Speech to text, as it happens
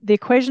the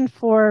equation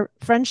for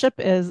friendship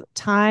is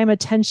time,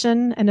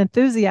 attention, and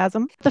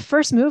enthusiasm. The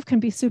first move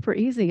can be super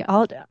easy.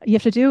 All you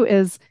have to do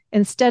is,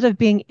 instead of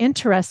being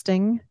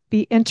interesting,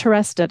 be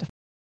interested.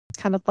 It's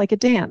kind of like a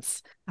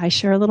dance. I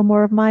share a little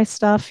more of my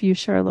stuff. You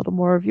share a little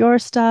more of your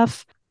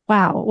stuff.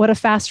 Wow, what a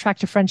fast track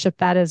to friendship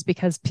that is,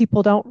 because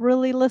people don't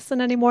really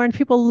listen anymore and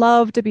people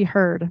love to be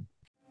heard.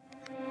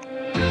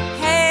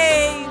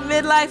 Hey,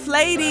 midlife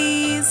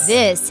ladies.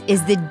 This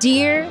is the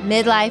Dear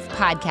Midlife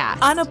Podcast.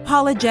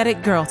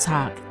 Unapologetic girl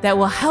talk that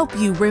will help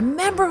you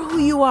remember who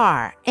you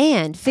are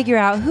and figure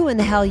out who in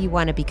the hell you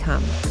want to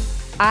become.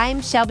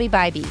 I'm Shelby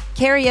Bybee,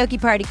 karaoke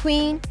party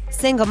queen,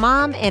 single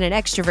mom, and an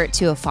extrovert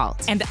to a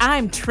fault. And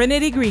I'm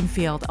Trinity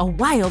Greenfield, a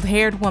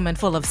wild-haired woman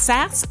full of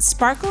sass,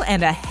 sparkle,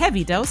 and a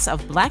heavy dose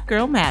of black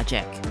girl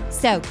magic.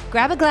 So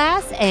grab a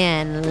glass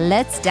and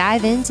let's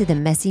dive into the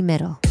messy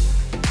middle.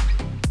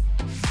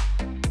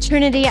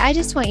 Trinity, I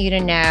just want you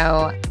to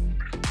know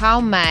how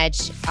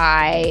much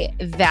I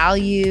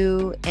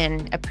value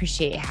and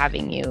appreciate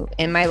having you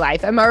in my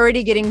life. I'm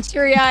already getting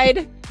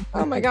teary-eyed.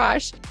 Oh my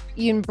gosh.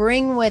 You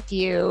bring with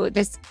you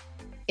this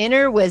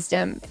inner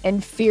wisdom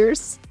and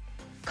fierce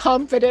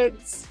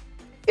confidence.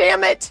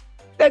 Damn it.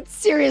 That's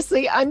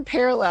seriously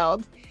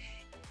unparalleled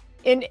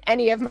in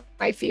any of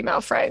my female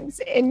friends.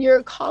 And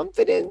your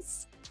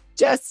confidence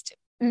just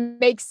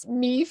makes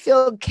me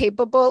feel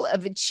capable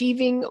of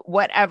achieving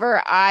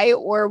whatever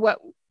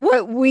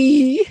what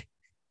we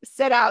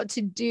set out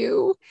to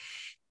do.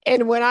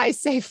 And when I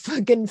say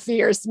fucking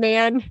fierce,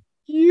 man,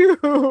 you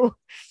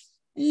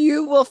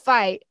will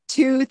fight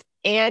tooth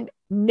and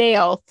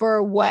nail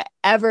for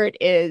whatever it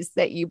is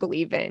that you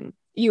believe in.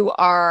 You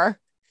are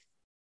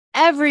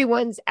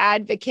everyone's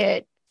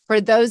advocate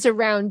for those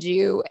around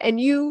you,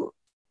 and you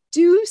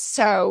do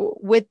so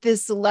with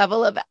this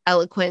level of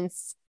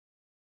eloquence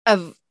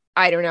of,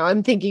 I don't know,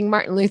 I'm thinking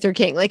Martin Luther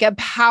King, like a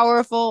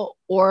powerful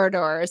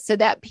orator, so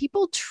that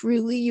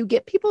you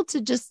get people to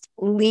just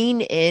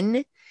lean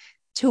in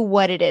to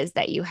what it is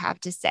that you have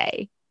to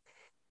say.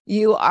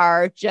 You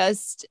are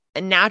just a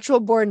natural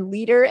born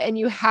leader, and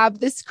you have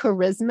this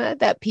charisma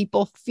that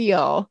people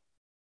feel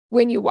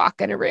when you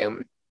walk in a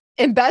room.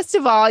 And best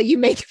of all, you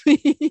make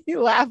me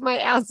laugh my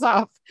ass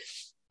off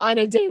on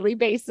a daily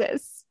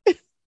basis.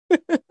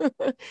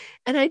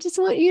 And I just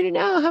want you to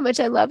know how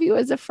much I love you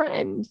as a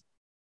friend.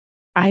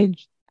 I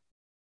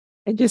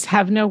just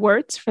have no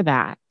words for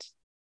that.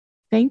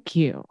 Thank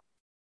you.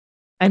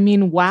 I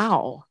mean,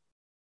 wow.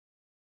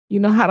 You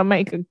know how to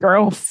make a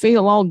girl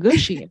feel all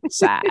gushy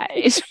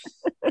inside.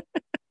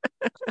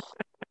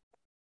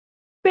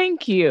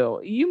 Thank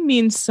you. You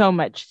mean so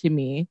much to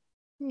me.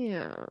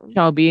 Yeah.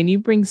 Shelby, and you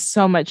bring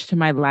so much to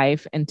my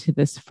life and to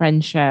this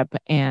friendship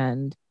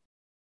and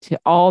to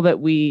all that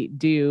we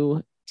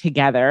do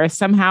together.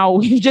 Somehow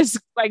we've just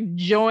like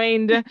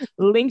joined,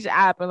 linked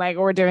up, and like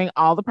we're doing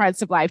all the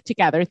parts of life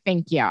together.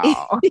 Thank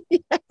y'all.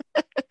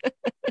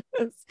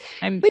 But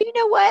you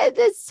know what?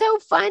 It's so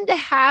fun to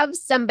have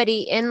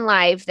somebody in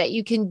life that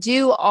you can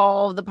do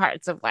all the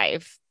parts of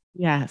life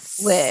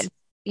with,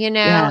 Yes.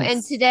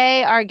 And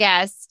today our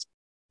guest,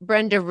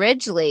 Brenda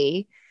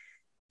Ridgley,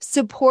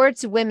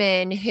 supports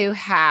women who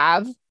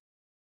have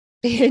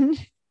been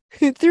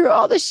through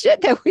all the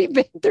shit that we've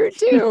been through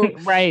too.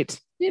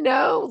 Right.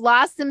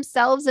 Lost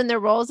themselves in their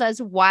roles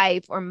as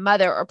wife or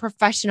mother or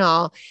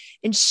professional.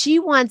 And she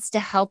wants to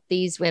help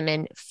these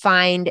women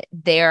find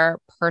their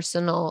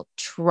personal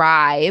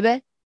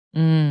tribe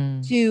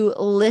to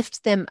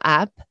lift them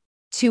up,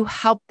 to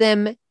help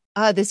them.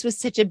 This was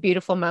such a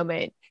beautiful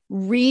moment.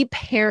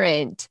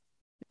 Reparent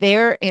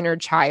their inner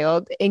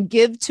child and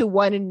give to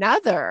one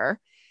another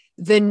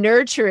the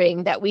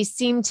nurturing that we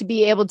seem to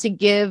be able to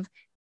give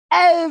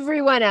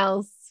everyone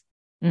else.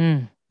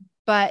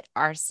 But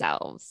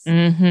ourselves.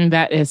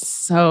 That is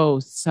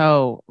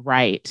so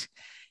right.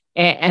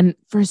 And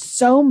for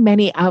so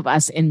many of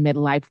us in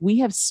midlife, we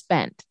have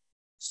spent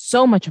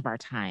so much of our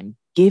time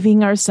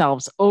giving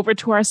ourselves over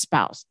to our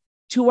spouse,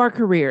 to our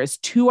careers,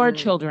 to our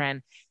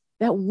children,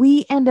 that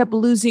we end up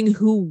losing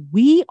who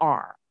we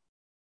are.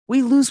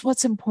 We lose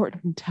what's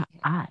important to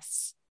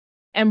us.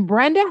 And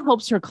Brenda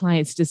helps her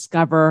clients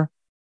discover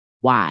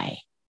why.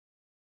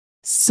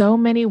 So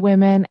many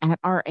women at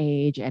our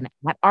age and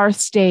at our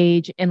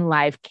stage in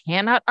life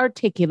cannot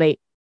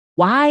articulate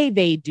why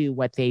they do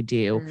what they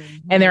do.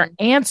 And their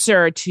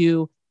answer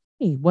to,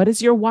 hey, what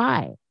is your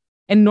why?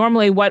 And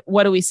normally what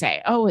do we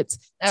say? Oh, it's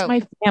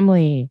my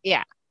family.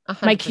 Yeah.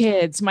 100%. My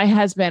kids, my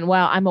husband.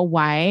 Well, I'm a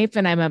wife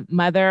and I'm a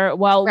mother.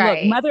 Well,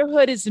 Look,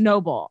 motherhood is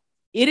noble.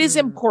 It is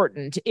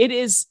important. It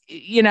is,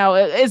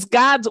 it's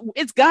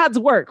God's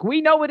work.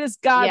 We know it is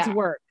God's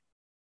work,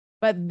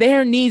 but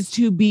there needs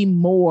to be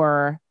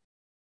more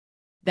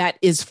that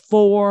is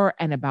for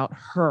and about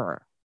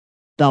her,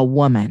 the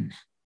woman.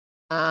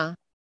 100%.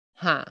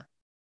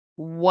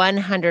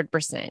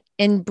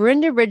 And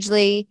Brenda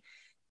Ridgley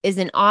is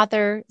an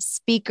author,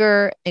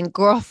 speaker, and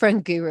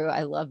girlfriend guru.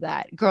 I love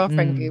that.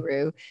 Girlfriend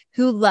guru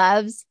who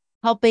loves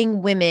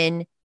helping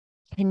women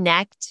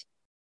connect,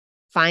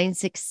 find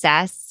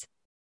success,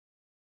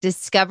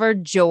 discover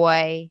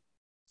joy,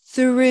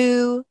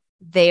 through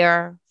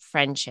their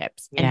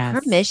friendships. And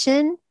her Yes.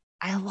 mission,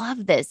 I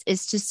love this,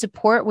 is to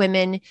support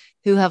women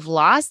who have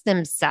lost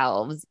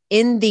themselves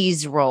in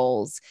these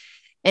roles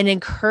and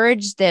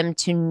encourage them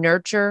to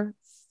nurture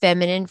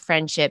feminine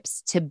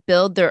friendships to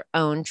build their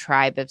own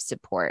tribe of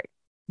support.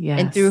 Yes.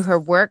 And through her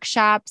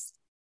workshops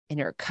and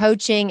her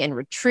coaching and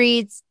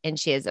retreats, and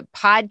she has a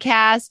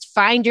podcast,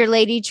 Find Your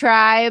Lady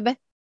Tribe,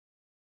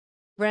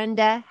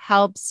 Brenda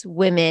helps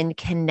women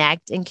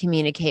connect and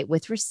communicate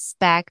with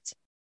respect,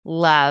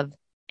 love,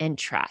 and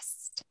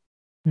trust.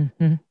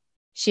 Mm-hmm.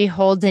 She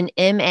holds an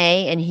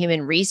MA in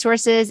human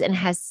resources and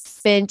has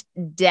spent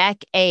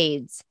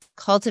decades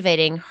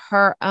cultivating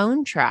her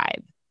own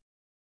tribe.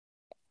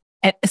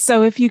 And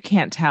so if you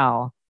can't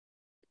tell,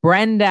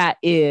 Brenda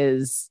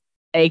is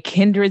a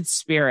kindred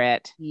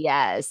spirit.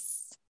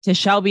 Yes. To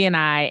Shelby and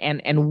I,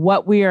 and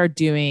what we are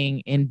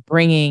doing in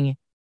bringing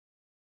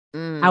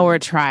our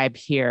tribe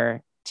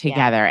here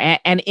together. Yeah.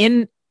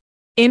 And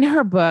in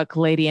her book,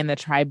 Lady in the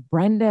Tribe,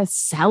 Brenda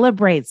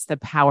celebrates the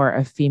power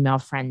of female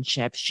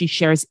friendship. She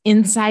shares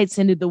insights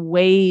into the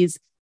ways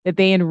that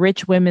they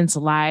enrich women's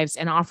lives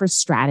and offers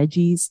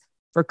strategies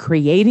for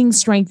creating,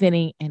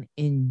 strengthening, and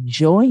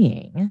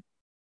enjoying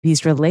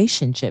these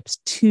relationships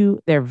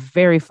to their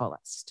very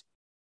fullest.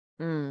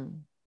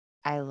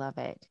 I love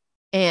it.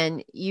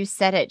 And you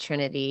said it,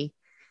 Trinity.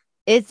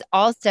 It's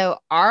also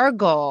our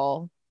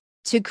goal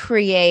to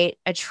create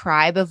a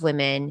tribe of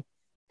women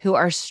who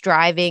are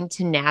striving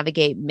to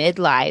navigate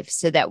midlife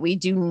so that we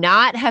do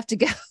not have to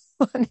go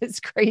on this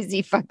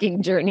crazy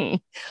fucking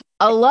journey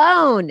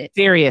alone.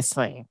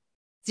 Seriously.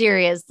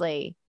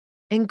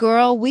 And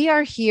girl, we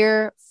are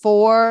here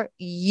for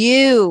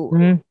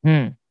you.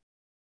 Mm-hmm.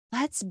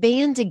 Let's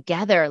band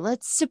together.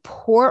 Let's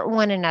support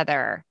one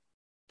another.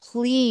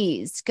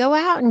 Please go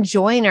out and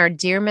join our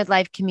Dear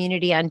Midlife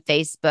community on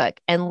Facebook,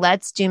 and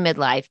let's do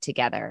midlife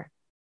together.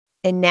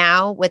 And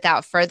now,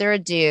 without further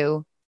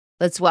ado,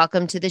 let's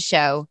welcome to the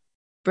show,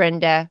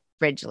 Brenda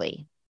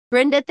Ridgley.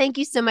 Brenda, thank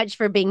you so much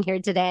for being here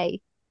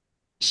today.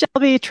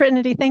 Shelby,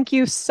 Trinity, thank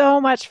you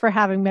so much for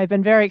having me. I've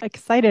been very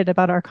excited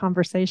about our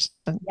conversation.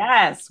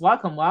 Yes,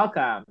 welcome.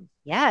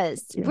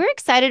 Yes, we're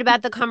excited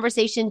about the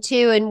conversation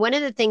too. And one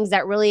of the things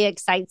that really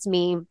excites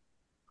me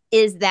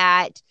is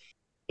that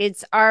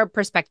it's our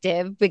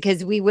perspective,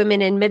 because we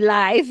women in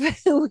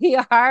midlife, we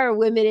are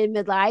women in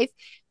midlife.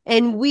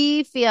 And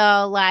we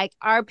feel like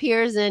our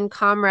peers and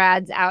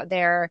comrades out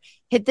there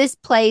hit this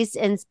place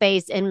and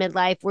space in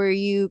midlife where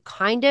you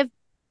kind of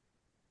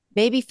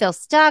maybe feel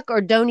stuck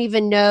or don't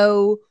even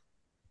know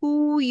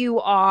who you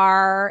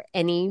are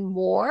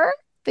anymore,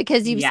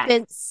 because you've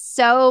spent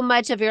so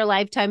much of your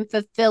lifetime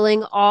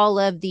fulfilling all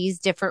of these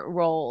different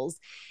roles.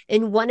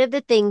 And one of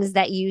the things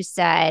that you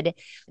said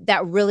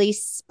that really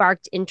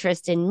sparked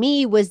interest in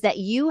me was that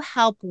you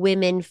help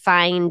women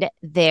find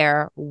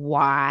their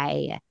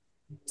why.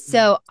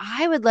 So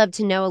I would love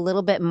to know a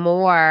little bit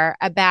more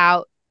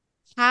about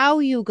how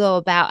you go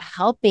about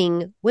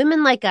helping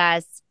women like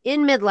us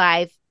in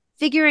midlife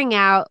figuring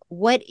out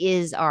what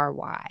is our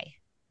why.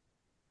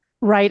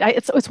 Right.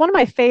 It's one of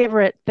my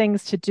favorite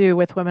things to do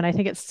with women. I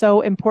think it's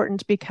so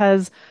important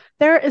because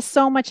there is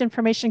so much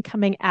information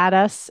coming at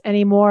us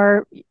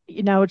anymore,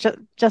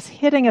 just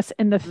hitting us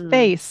in the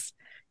face,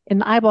 in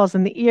the eyeballs,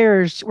 in the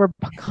ears. We're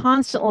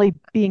constantly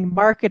being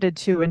marketed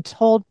to and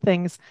told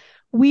things.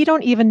 We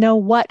don't even know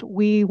what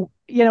we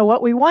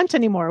want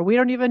anymore. We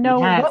don't even know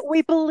what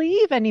we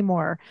believe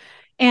anymore.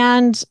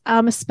 And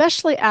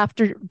especially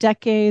after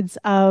decades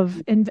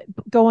of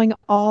going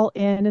all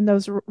in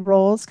those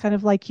roles, kind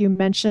of like you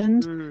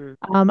mentioned,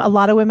 a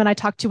lot of women I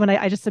talk to, when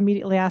I just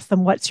immediately ask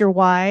them, what's your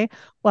why?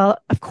 Well,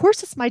 of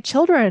course, it's my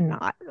children.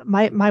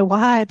 My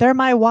why. They're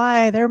my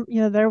why. They're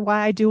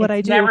why I do what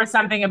I do. It's never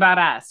something about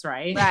us,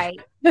 right? Right.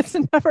 It's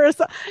never.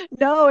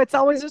 No, it's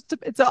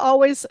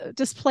always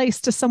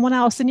displaced to someone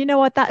else. And you know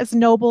what? That is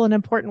noble and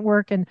important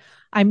work. And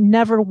I'm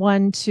never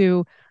one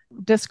to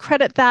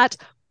discredit that.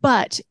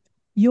 But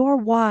your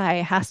why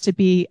has to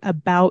be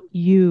about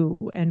you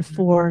and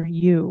for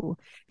you,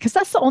 because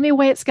that's the only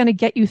way it's going to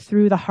get you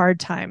through the hard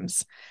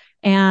times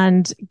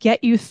and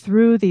get you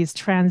through these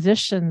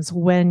transitions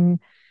when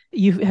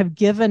you have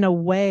given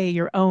away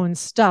your own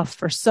stuff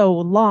for so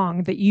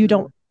long that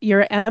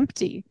you're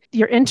empty.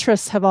 Your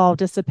interests have all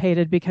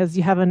dissipated because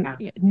you haven't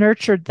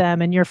nurtured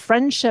them, and your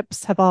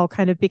friendships have all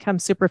kind of become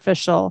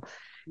superficial.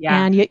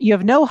 And you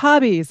have no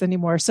hobbies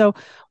anymore. So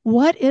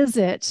what is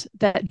it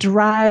that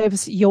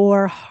drives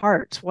your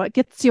heart? What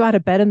gets you out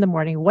of bed in the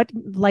morning? What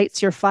lights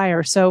your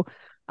fire? So,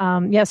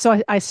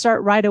 so I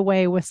start right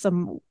away with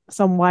some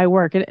why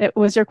work. It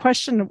was your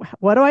question,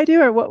 what do I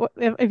do? Or what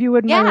if you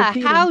wouldn't mind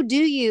repeating? How do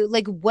you,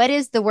 what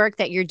is the work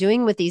that you're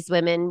doing with these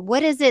women?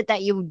 What is it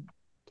that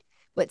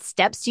what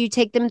steps do you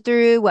take them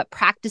through? What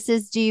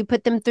practices do you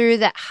put them through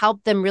that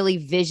help them really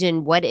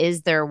vision what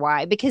is their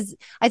why? Because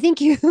I think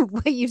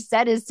what you've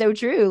said is so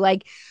true.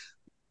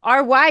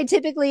 Our why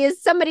typically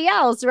is somebody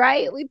else,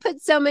 right? We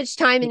put so much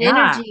time and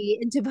energy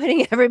into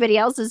putting everybody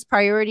else's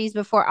priorities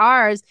before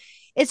ours.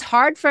 it's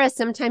hard for us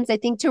sometimes, I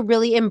think, to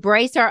really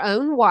embrace our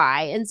own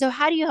why. And so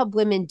how do you help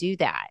women do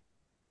that?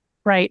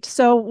 Right.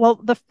 So, well,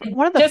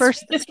 one of the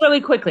first, just really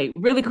quickly,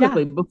 yeah,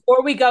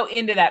 before we go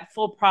into that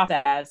full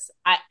process,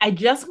 I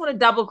just want to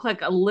double click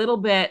a little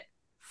bit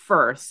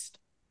first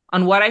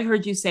on what I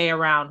heard you say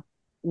around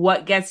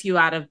what gets you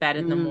out of bed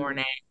in the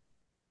morning.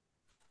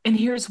 And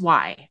here's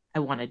why I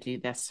want to do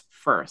this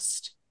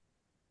first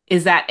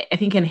is that I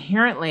think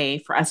inherently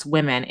for us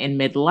women in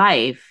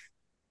midlife,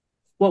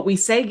 what we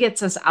say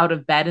gets us out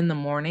of bed in the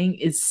morning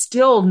is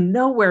still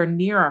nowhere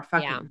near our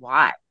fucking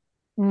why.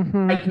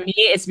 Like me,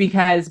 it's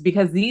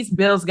because these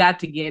bills got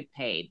to get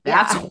paid.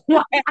 That's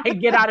why I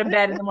get out of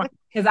bed in the morning,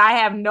 because I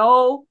have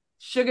no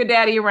sugar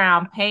daddy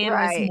around paying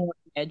this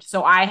mortgage.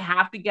 So I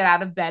have to get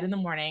out of bed in the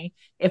morning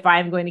if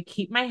I'm going to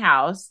keep my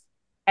house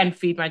and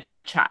feed my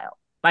child.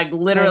 Like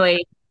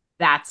literally,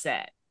 that's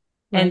it.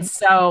 And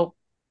so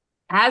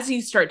as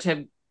you start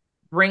to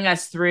bring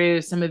us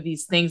through some of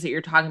these things that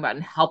you're talking about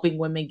and helping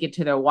women get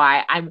to their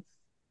why,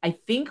 I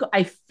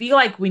feel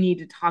like we need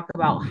to talk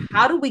about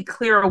how do we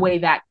clear away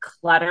that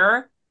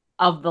clutter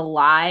of the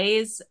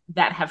lies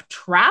that have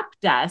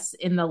trapped us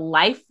in the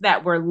life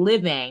that we're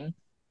living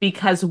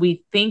because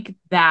we think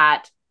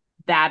that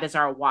that is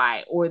our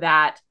why, or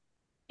that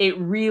it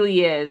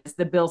really is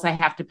the bills I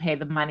have to pay,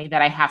 the money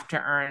that I have to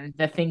earn,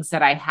 the things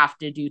that I have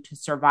to do to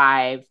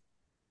survive,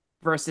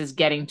 versus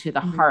getting to the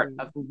heart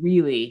of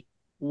really,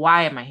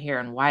 why am I here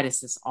and why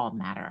does this all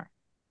matter?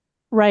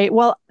 Right.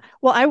 Well,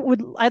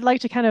 I'd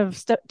like to kind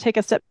of take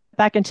a step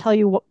back and tell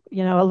you what,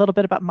 a little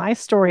bit about my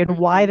story and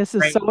why this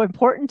is so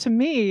important to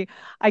me,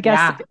 I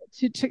guess,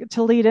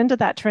 to lead into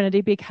that,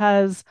 Trinity,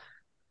 because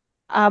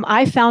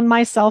I found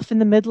myself in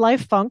the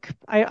midlife funk.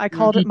 I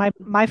called it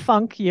my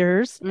funk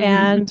years.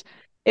 And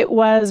it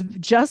was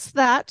just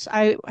that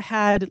I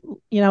had,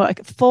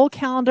 a full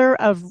calendar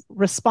of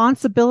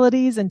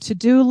responsibilities and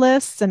to-do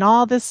lists and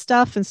all this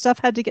stuff, and stuff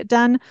had to get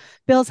done.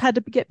 Bills had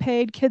to get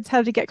paid. Kids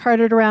had to get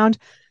carted around.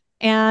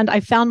 And I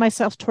found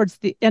myself towards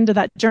the end of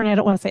that journey. I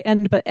don't want to say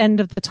end, but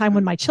end of the time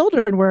when my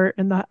children were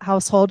in the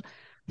household,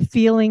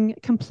 feeling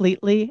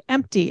completely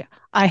empty.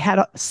 I had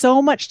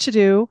so much to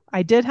do.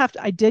 I did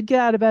get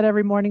out of bed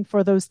every morning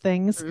for those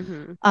things.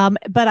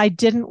 But I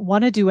didn't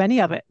want to do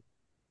any of it.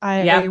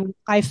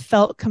 I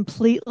felt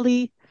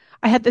completely,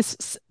 I had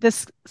this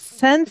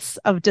sense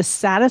of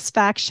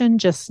dissatisfaction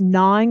just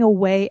gnawing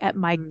away at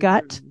my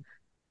gut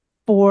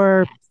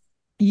for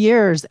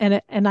years.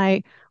 And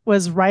I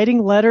was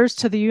writing letters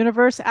to the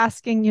universe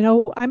asking,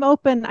 I'm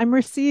open, I'm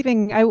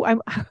receiving,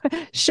 I'm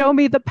show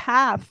me the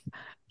path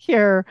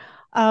here.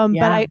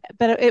 But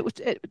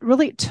it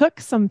really took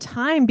some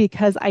time,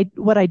 because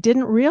what I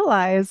didn't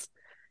realize,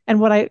 and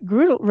what I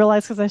grew to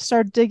realize because I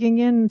started digging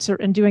into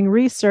and doing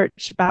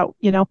research about,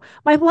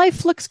 my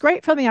life looks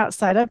great from the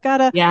outside. I've got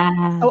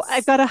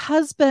a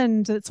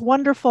husband. It's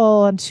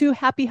wonderful. And two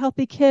happy,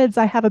 healthy kids.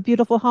 I have a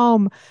beautiful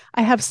home.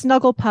 I have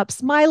snuggle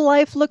pups. My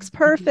life looks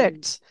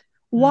perfect.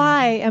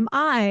 Why am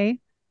I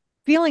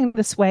feeling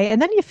this way?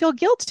 And then you feel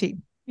guilty.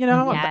 I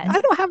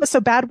don't have it so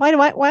bad. Why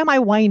am I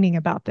whining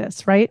about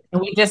this? Right.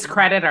 And we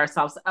discredit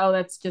ourselves. Oh,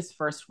 that's just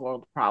first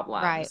world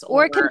problems. Right.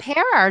 Or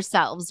compare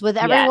ourselves with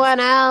everyone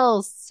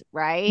else.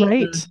 Right.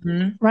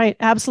 Right. Right.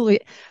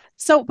 Absolutely.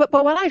 So, but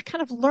what I've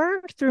kind of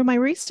learned through my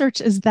research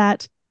is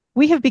that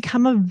we have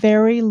become a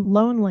very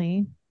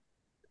lonely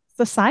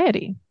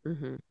society.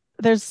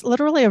 There's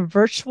literally a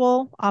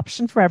virtual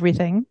option for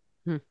everything.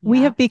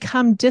 We have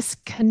become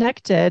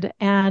disconnected,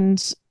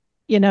 and,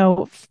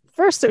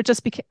 first it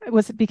just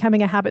was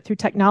becoming a habit through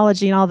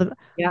technology and all the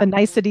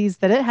niceties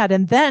that it had.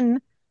 And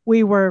then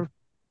we were,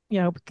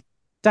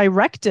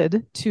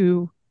 directed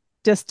to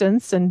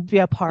distance and be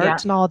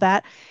apart and all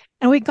that.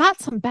 And we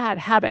got some bad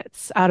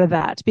habits out of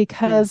that,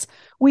 because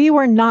we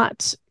were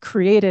not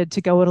created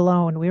to go it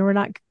alone. We were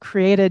not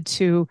created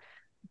to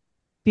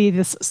be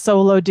this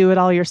solo do it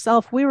all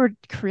yourself. We were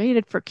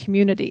created for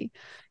community.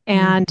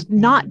 And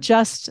not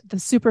just the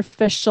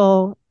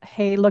superficial,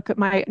 hey, look at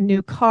my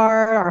new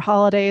car, our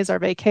holidays, our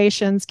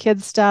vacations,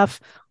 kids stuff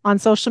on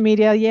social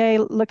media. Yay,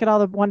 look at all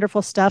the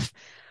wonderful stuff.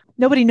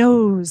 Nobody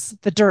knows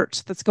the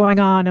dirt that's going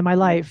on in my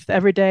life, the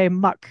everyday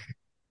muck.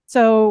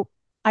 So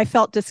I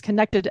felt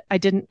disconnected.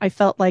 I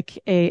felt like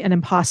an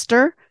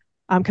imposter,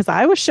 because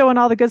I was showing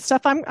all the good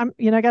stuff. I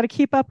got to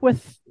keep up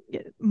with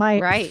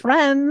my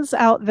friends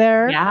out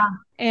there.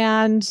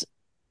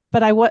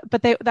 But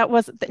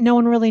no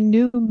one really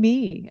knew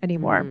me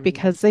anymore,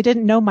 because they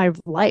didn't know my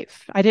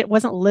life.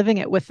 Wasn't living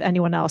it with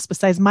anyone else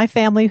besides my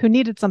family, who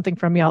needed something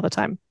from me all the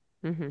time.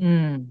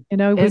 Isn't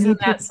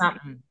that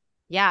something?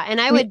 Yeah. And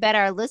I would bet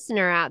our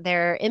listener out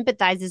there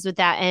empathizes with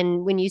that.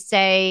 And when you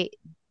say,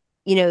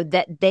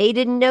 that they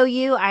didn't know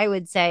you, I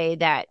would say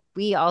that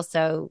we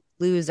also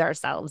lose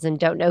ourselves and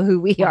don't know who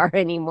we are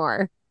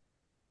anymore.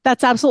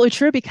 That's absolutely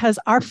true, because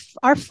our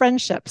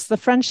friendships, the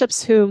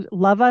friendships who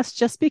love us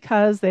just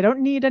because they don't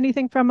need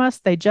anything from us,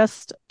 they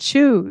just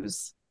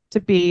choose to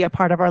be a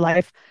part of our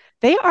life.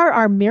 They are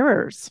our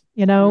mirrors,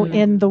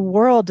 in the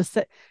world,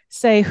 to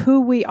say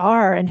who we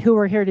are and who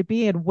we're here to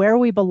be and where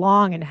we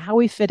belong and how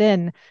we fit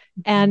in.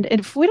 And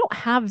if we don't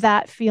have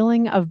that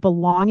feeling of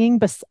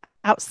belonging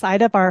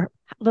outside of our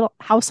little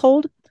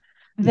household,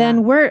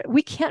 then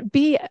we can't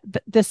be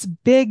this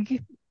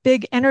big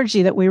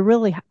energy that we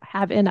really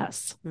have in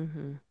us.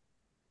 Mm-hmm.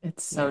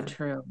 It's so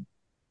true.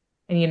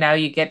 And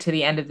you get to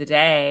the end of the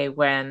day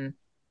when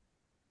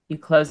you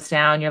close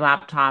down your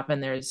laptop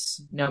and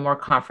there's no more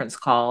conference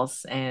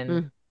calls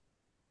and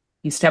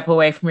you step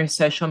away from your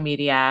social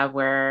media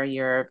where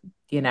you're,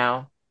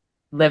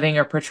 living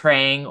or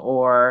portraying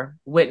or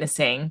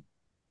witnessing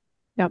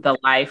the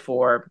life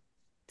or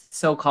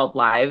so-called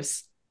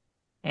lives.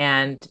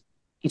 And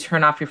you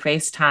turn off your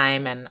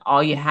FaceTime and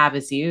all you have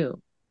is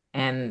you.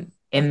 And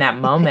in that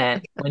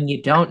moment, when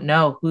you don't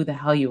know who the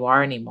hell you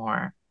are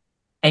anymore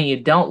and you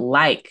don't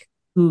like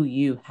who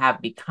you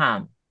have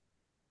become,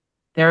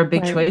 there are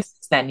big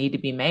choices that need to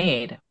be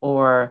made,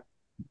 or,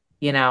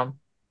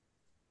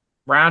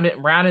 round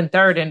and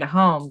third into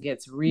home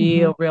gets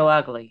real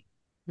ugly.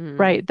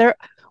 Right.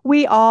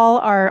 We all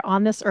are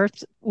on this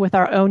earth with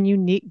our own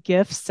unique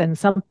gifts and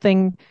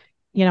something,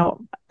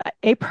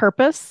 a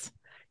purpose.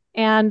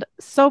 And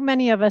so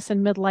many of us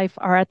in midlife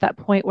are at that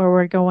point where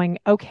we're going,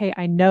 okay,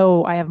 I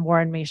know I have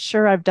more in me.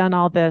 Sure, I've done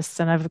all this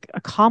and I've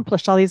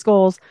accomplished all these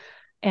goals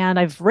and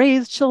I've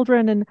raised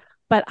children,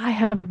 but I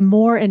have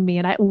more in me.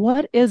 And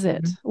what is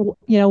it?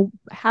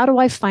 How do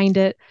I find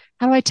it?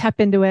 How do I tap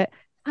into it?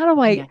 How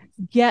do I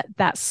get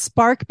that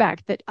spark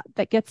back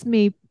that gets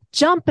me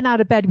jumping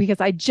out of bed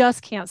because I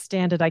just can't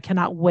stand it. I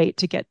cannot wait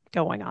to get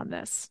going on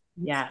this.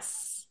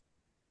 Yes.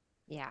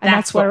 Yeah. And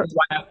that's what we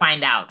want to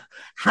find out.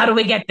 How do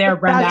we get there,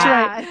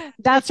 Brenda?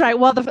 That's right.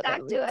 Well,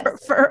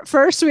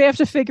 first we have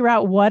to figure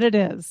out what it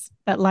is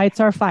that lights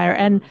our fire.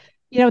 And,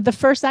 the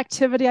first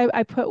activity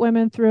I put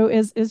women through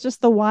is just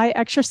the why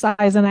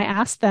exercise. And I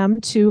ask them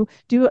to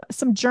do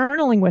some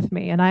journaling with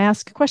me. And I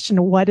ask a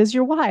question, what is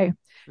your why?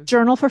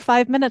 Journal for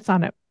 5 minutes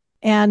on it.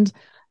 And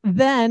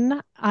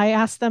then I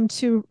ask them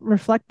to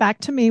reflect back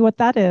to me what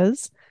that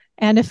is.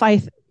 And if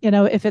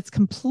if it's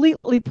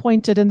completely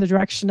pointed in the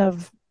direction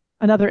of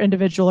another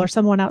individual or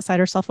someone outside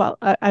herself,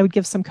 I would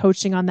give some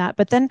coaching on that.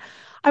 But then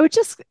I would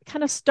just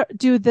kind of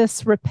do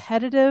this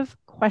repetitive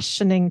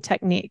questioning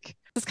technique.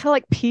 It's kind of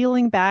like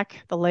peeling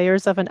back the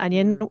layers of an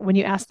onion. When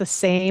you ask the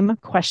same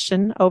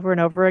question over and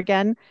over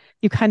again,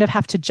 you kind of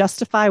have to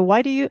justify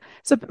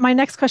so my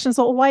next question is,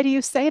 well, why do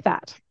you say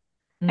that?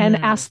 And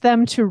ask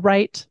them to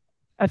write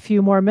a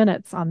few more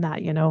minutes on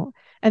that,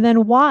 and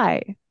then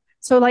why?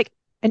 So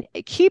and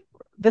keep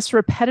this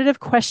repetitive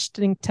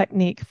questioning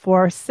technique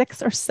for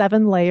 6 or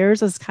 7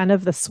 layers is kind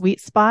of the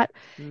sweet spot.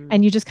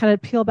 And you just kind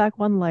of peel back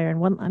one layer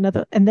and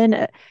another. And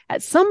then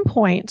at some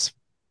point,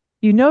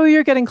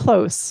 you're getting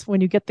close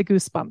when you get the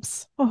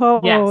goosebumps.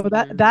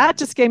 That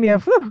just gave me a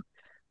whew.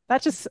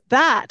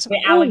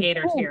 The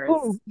alligator tears.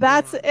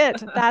 That's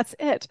it. That's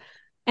it.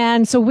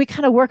 And so we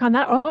kind of work on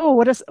that.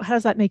 How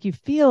does that make you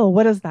feel?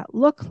 What does that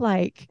look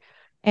like?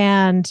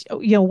 And,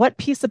 what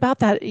piece about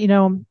that,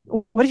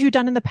 what have you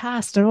done in the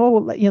past?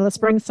 And, let's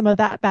bring some of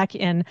that back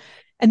in.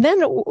 And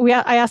then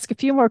I ask a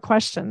few more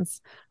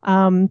questions.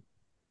 I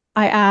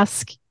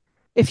ask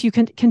if you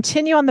can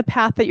continue on the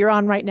path that you're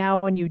on right now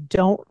and you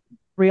don't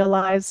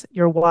realize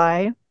your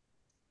why,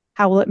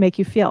 how will it make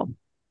you feel?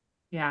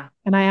 Yeah.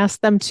 And I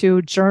ask them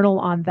to journal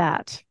on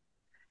that.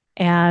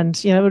 And,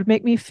 it would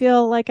make me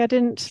feel like I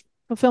didn't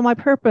fulfill my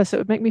purpose. It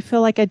would make me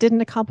feel like I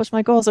didn't accomplish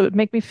my goals. It would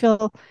make me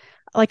feel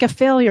like a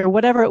failure,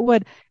 whatever it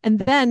would. And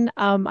then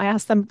I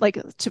asked them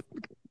to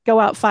go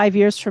out 5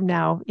 years from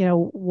now,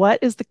 what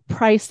is the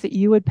price that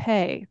you would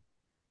pay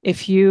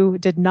if you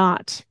did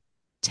not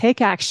take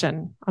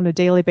action on a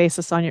daily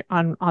basis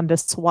on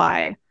this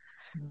why?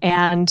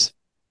 And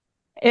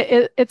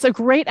it's a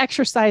great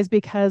exercise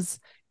because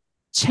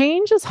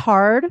change is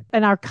hard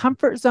and our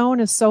comfort zone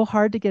is so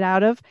hard to get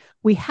out of.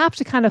 We have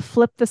to kind of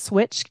flip the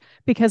switch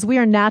because we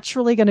are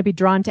naturally going to be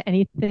drawn to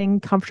anything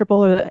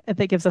comfortable or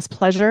that gives us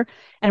pleasure.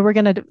 And we're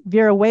going to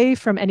veer away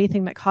from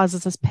anything that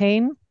causes us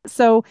pain.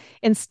 So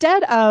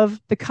instead of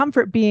the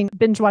comfort being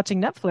binge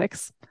watching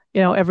Netflix,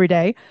 every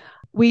day,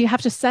 we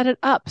have to set it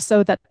up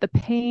so that the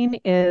pain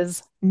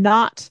is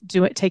not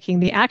taking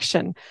the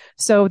action.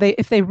 So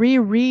if they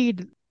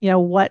reread,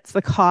 what's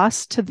the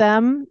cost to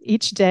them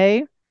each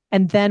day,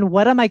 and then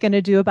what am I going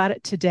to do about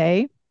it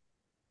today?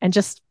 And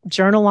just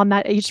journal on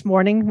that each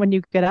morning when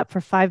you get up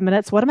for 5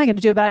 minutes. What am I going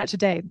to do about it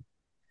today?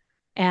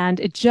 And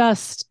it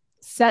just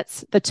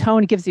sets the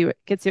tone, gets you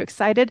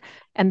excited.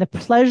 And the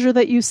pleasure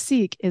that you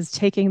seek is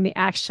taking the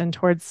action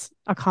towards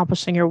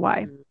accomplishing your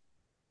why.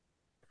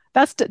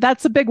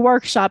 That's a big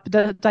workshop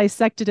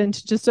dissected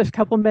into just a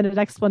couple minute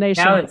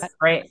explanation. No, it's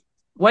great.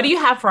 What do you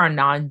have for our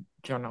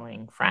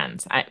non-journaling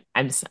friends?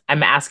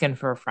 I'm asking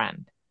for a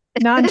friend.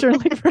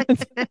 Non-journaling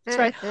friends. That's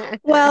right.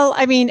 Well,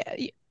 I mean,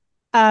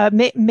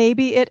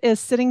 maybe it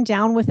is sitting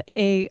down with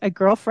a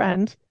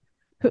girlfriend,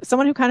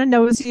 someone who kind of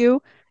knows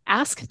you.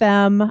 Ask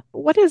them,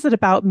 what is it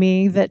about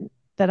me that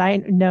I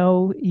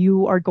know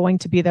you are going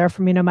to be there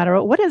for me no matter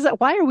what? What is it?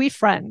 Why are we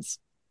friends?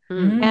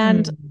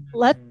 and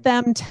let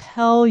them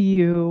tell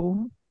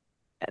you.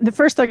 The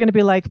first, they're going to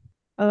be like,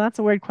 oh, that's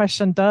a weird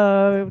question,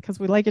 duh, because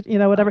we like it,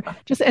 whatever.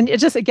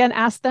 Just again,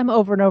 ask them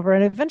over and over.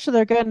 And eventually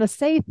they're going to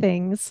say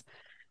things,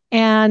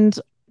 and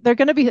they're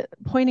going to be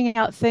pointing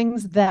out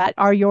things that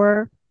are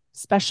your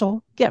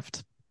special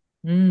gift.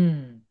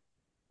 And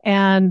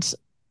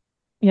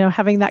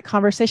having that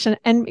conversation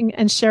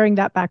and sharing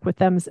that back with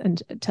them,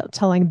 and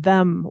telling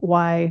them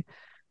why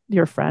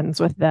you're friends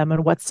with them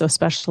and what's so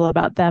special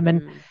about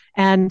them,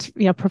 and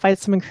provide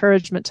some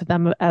encouragement to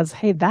them as,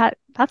 hey,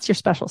 that's your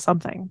special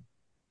something,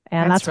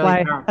 and that's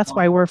really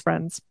why we're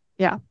friends.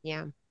 Yeah.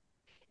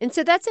 And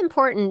so that's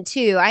important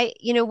too.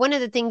 One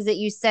of the things that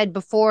you said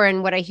before,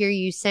 and what I hear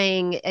you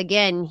saying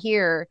again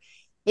here,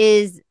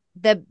 is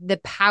the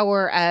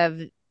power of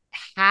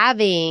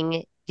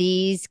having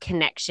these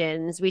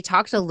connections. We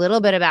talked a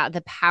little bit about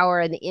the power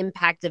and the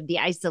impact of the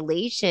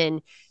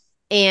isolation,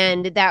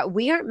 and that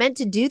we aren't meant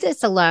to do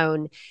this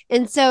alone.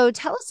 And so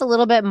tell us a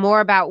little bit more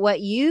about what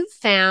you've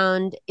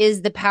found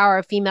is the power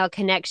of female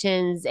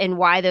connections and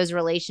why those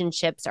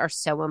relationships are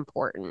so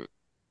important.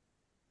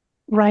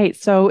 Right.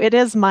 So it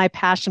is my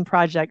passion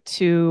project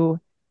to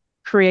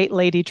create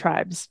lady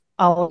tribes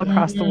all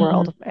across the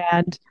world.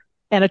 And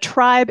a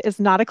tribe is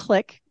not a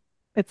clique.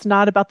 It's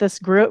not about this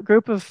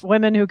group of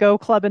women who go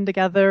clubbing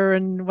together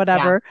and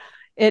whatever.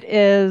 Yeah. It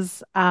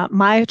is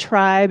my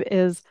tribe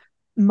is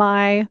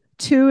my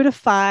 2 to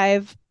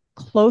 5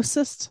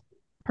 closest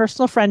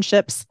personal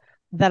friendships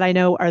that I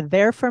know are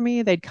there for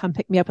me. They'd come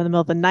pick me up in the middle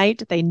of the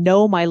night. They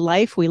know my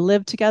life. We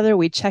live together.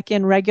 We check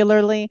in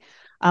regularly.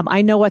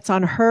 I know what's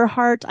on her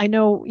heart. I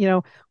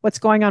know, what's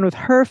going on with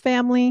her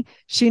family.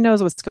 She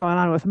knows what's going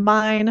on with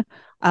mine.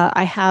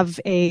 I have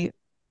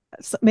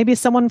maybe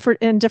someone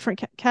in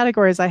different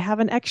categories. I have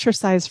an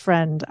exercise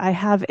friend. I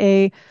have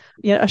a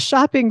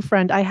shopping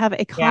friend. I have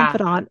a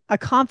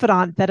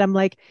confidant that I'm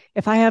like,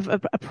 if I have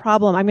a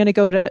problem, I'm going to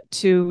go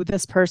to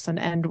this person,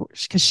 and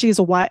because she's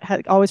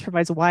always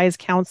provides wise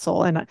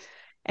counsel,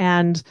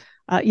 and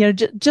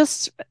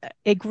just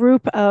a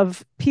group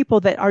of people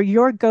that are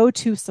your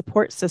go-to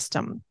support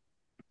system.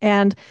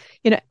 And,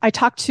 I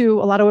talk to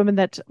a lot of women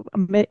that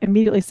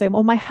immediately say,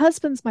 well, my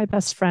husband's my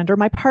best friend, or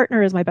my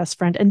partner is my best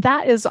friend. And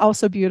that is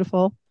also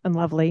beautiful and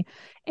lovely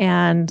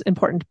and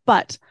important.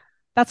 But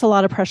that's a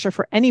lot of pressure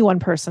for any one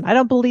person. I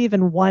don't believe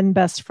in one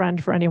best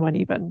friend for anyone,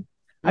 even.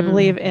 I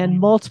believe in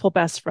multiple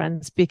best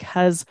friends,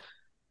 because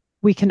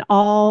we can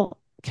all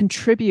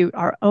contribute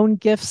our own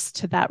gifts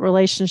to that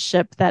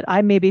relationship. That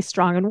I may be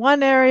strong in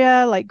one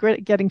area, like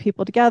getting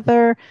people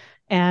together,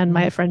 and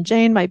my friend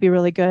Jane might be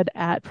really good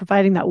at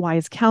providing that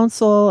wise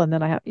counsel. And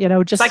then I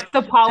have, just like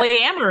the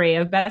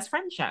polyamory of best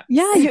friendship.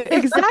 Yeah,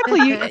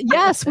 exactly.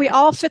 Yes, we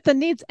all fit the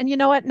needs. And you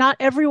know what? Not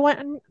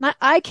everyone,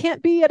 I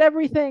can't be at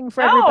everything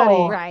for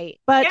everybody.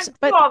 Right. But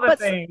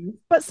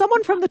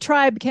someone from the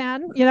tribe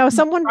can,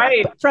 someone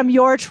from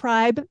your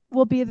tribe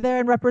will be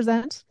there and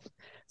represent.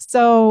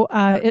 So,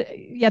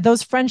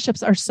 those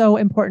friendships are so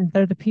important.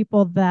 They're the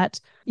people that,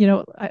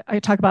 I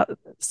talk about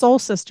soul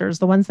sisters,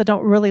 the ones that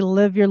don't really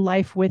live your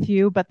life with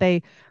you, but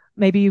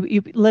maybe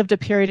you lived a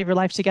period of your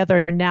life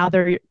together, and now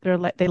they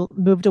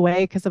moved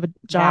away because of a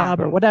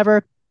job or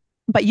whatever.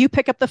 But you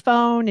pick up the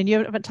phone and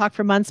you haven't talked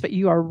for months, but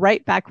you are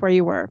right back where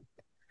you were.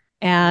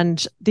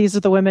 And these are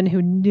the women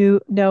who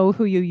know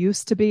who you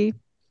used to be,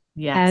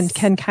 and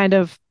can kind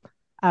of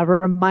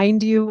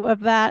remind you of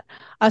that.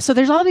 So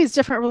there's all these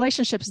different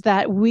relationships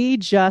that we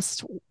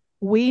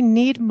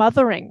need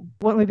mothering.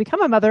 When we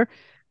become a mother,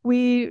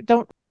 we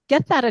don't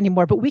get that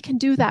anymore, but we can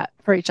do that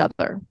for each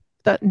other.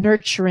 The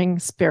nurturing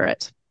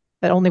spirit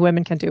that only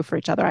women can do for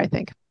each other, I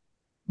think.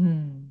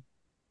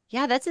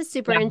 Yeah, that's a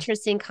super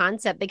interesting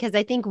concept, because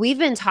I think we've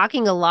been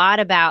talking a lot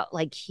about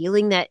like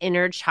healing that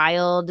inner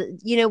child.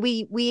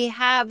 We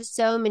have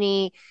so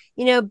many,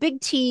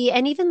 big T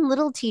and even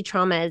little T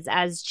traumas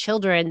as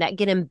children that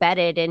get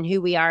embedded in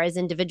who we are as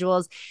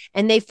individuals,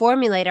 and they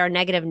formulate our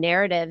negative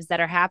narratives that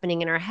are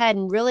happening in our head.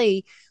 And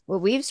really what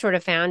we've sort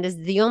of found is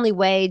the only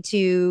way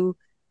to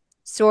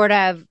sort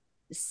of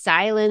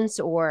silence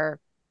or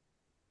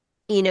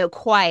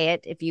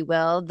quiet, if you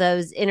will,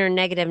 those inner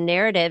negative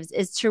narratives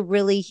is to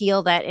really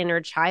heal that inner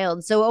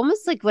child. So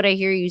almost like what I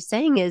hear you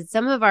saying is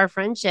some of our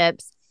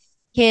friendships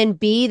can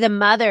be the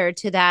mother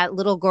to that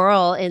little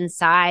girl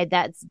inside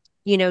that's,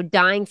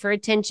 dying for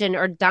attention,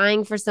 or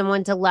dying for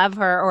someone to love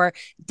her, or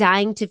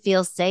dying to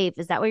feel safe.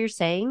 Is that what you're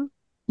saying?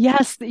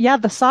 Yes. Yeah.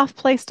 The soft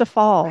place to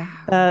fall,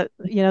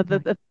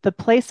 the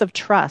place of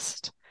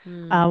trust.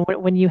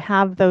 When you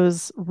have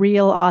those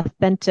real,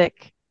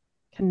 authentic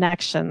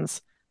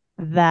connections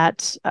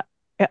that,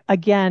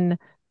 again,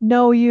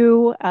 know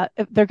you,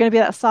 they're going to be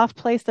that soft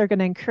place. They're going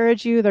to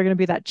encourage you. They're going to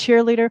be that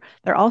cheerleader.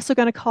 They're also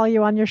going to call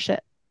you on your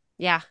shit.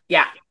 Yeah.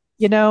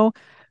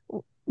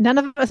 None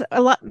of us,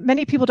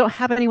 many people don't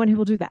have anyone who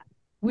will do that.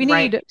 We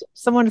need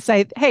someone to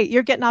say, hey,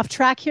 you're getting off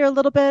track here a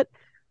little bit.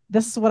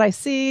 This is what I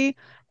see,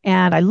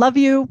 and I love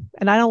you,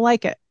 and I don't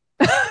like it.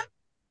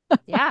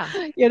 Yeah.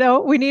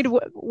 We need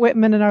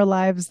women in our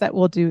lives that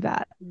will do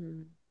that.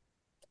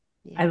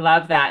 I Yeah.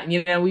 love that.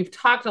 And, we've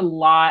talked a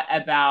lot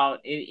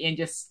about it in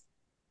just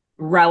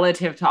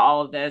relative to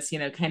all of this,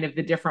 kind of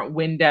the different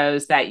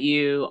windows that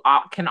you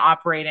can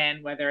operate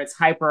in, whether it's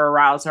hyper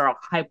arousal or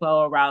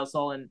hypo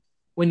arousal. And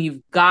when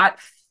you've got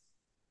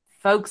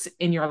folks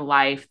in your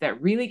life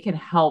that really can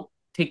help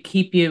to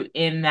keep you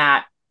in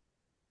that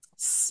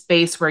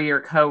space where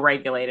you're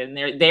co-regulated,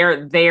 and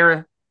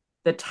they're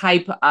the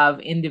type of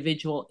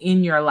individual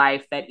in your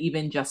life that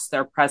even just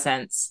their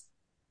presence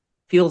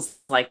feels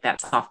like that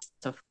soft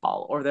to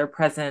fall, or their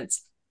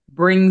presence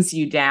brings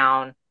you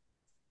down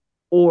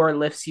or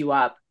lifts you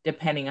up,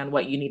 depending on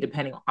what you need,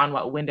 depending on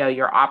what window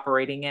you're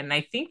operating in. And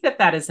I think that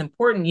that is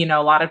important.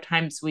 A lot of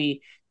times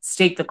we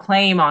stake the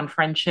claim on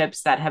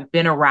friendships that have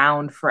been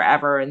around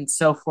forever. And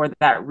so for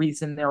that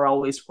reason, they're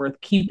always worth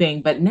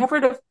keeping, but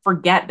never to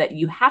forget that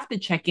you have to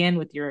check in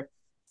with your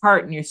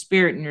heart and your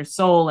spirit and your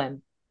soul.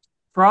 And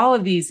for all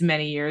of these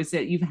many years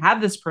that you've had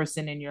this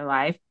person in your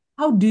life,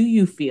 how do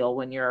you feel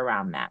when you're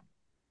around them?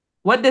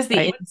 What does the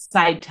Right.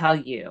 inside tell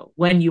you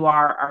when you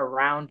are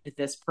around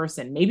this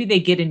person? Maybe they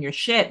get in your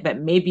shit, but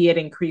maybe it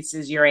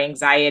increases your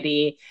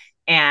anxiety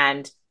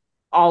and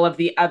all of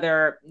the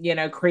other,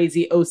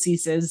 crazy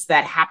OCSs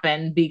that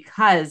happen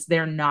because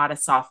they're not a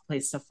soft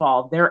place to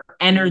fall. Their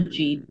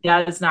energy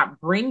does not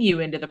bring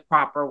you into the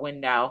proper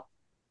window.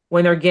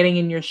 When they're getting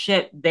in your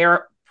shit,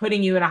 they're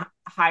putting you in a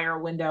higher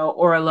window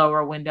or a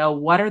lower window.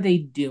 What are they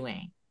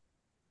doing?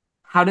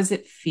 How does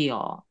it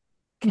feel?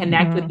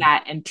 Connect with Mhm.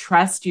 that and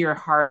trust your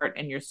heart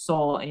and your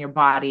soul and your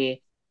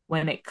body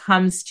when it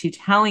comes to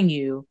telling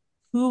you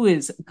who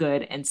is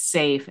good and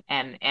safe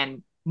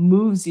and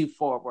moves you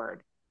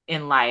forward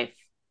in life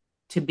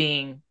to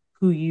being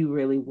who you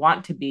really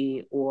want to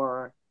be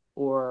or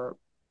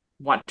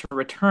want to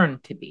return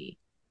to be.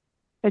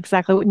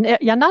 Exactly.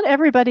 Yeah, not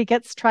everybody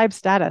gets tribe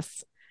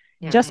status.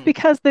 Yeah. Just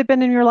because they've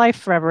been in your life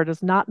forever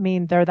does not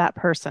mean they're that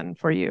person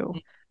for you.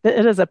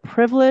 It is a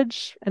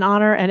privilege, an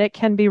honor, and it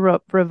can be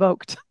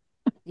revoked.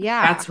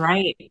 Yeah. That's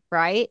right.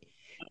 Right.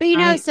 But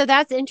Right. so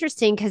that's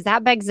interesting because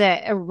that begs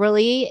a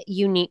really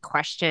unique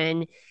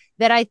question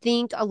that I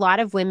think a lot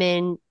of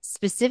women,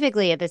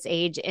 specifically at this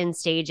age and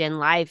stage in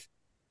life,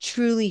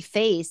 truly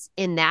face.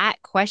 And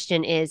that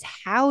question is,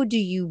 how do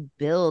you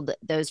build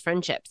those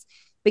friendships?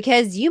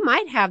 Because you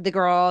might have the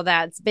girl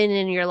that's been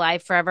in your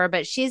life forever,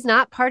 but she's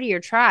not part of your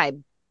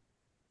tribe.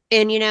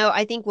 And,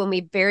 I think when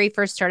we very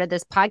first started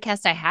this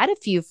podcast, I had a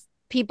few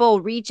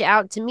people reach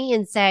out to me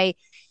and say,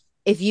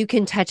 if you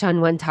can touch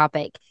on one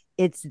topic,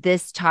 it's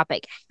this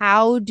topic.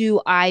 How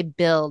do I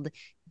build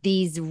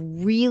these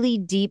really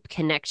deep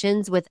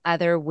connections with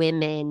other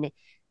women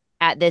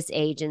at this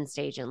age and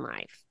stage in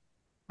life?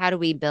 How do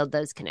we build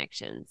those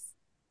connections?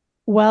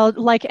 Well,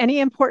 like any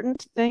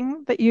important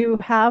thing that you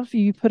have,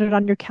 you put it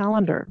on your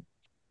calendar.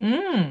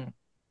 Mm.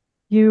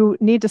 You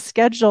need to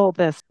schedule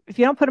this. If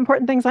you don't put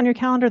important things on your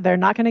calendar, they're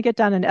not going to get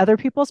done. And other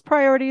people's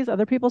priorities,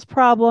 other people's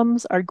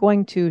problems are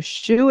going to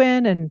shoo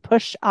in and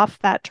push off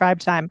that tribe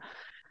time.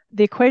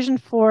 The equation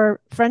for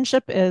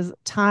friendship is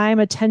time,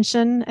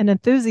 attention, and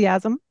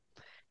enthusiasm.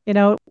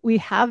 We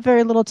have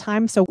very little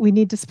time, so we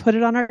need to put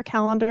it on our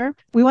calendar.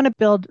 We want to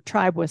build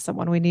tribe with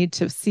someone. We need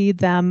to see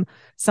them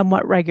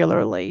somewhat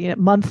regularly,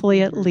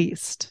 monthly at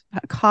least,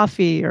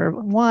 coffee or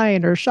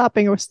wine or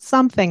shopping or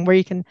something where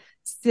you can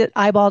sit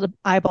eyeball to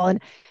eyeball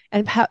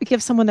and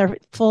give someone their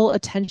full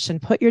attention.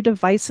 Put your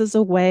devices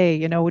away.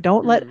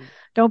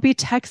 Don't be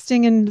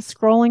texting and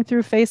scrolling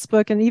through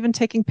Facebook and even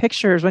taking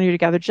pictures when you're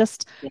together.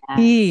 Just Yes.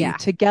 be Yeah.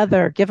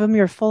 together. Give them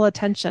your full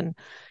attention.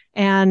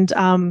 And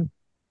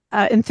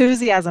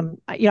enthusiasm.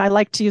 I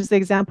like to use the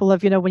example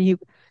of, when you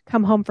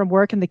come home from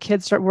work and the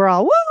kids start, we're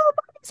all, whoa,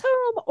 mommy's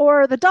home,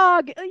 or the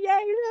dog,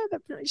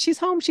 yay, she's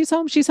home, she's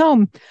home, she's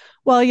home.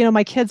 Well,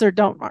 my kids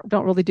don't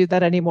really do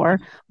that anymore.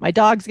 My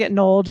dog's getting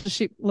old.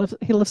 He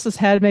lifts his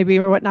head maybe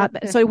or whatnot.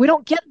 So we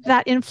don't get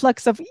that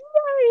influx of, yay,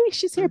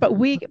 she's here.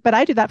 But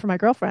I do that for my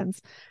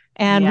girlfriends.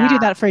 And we do Yeah.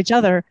 that for each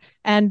other.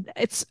 And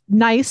it's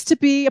nice to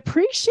be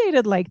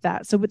appreciated like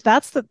that. So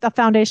that's the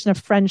foundation of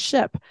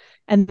friendship.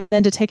 And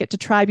then to take it to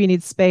tribe, you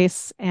need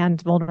space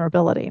and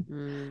vulnerability.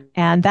 Mm.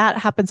 And that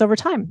happens over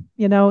time.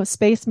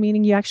 Space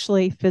meaning you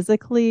actually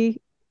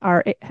physically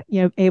are,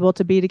 able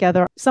to be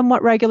together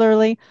somewhat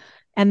regularly.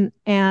 And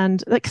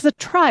because a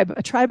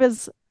tribe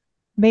is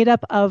made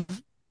up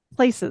of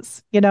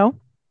places,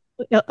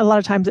 a lot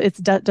of times it's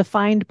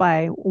defined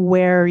by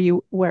where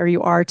you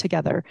are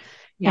together.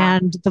 Yeah.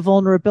 And the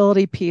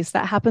vulnerability piece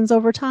that happens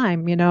over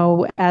time,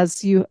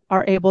 as you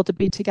are able to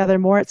be together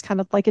more, it's kind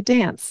of like a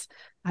dance.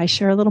 I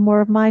share a little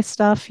more of my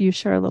stuff, you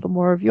share a little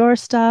more of your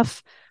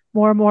stuff,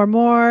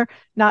 more,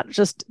 not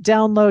just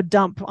download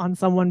dump on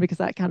someone because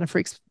that kind of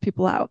freaks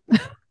people out. Yeah.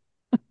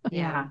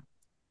 Yeah.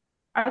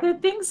 Are there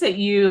things that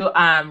you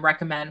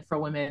recommend for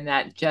women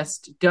that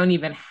just don't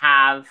even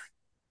have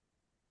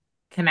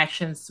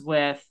connections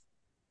with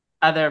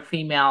other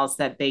females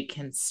that they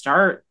can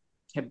start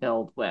to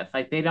build with?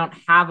 Like they don't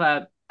have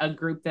a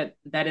group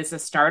that is a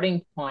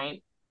starting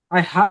point.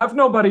 I have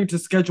nobody to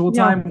schedule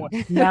Yeah. time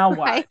with. Now what?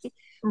 Right.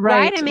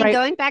 Right. I Right, mean, right.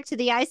 going back to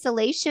the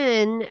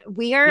isolation,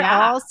 we are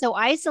Yeah. all so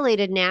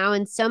isolated now,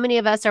 and so many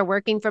of us are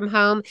working from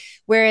home.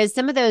 Whereas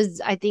some of those,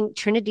 I think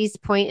Trinity's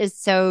point is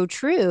so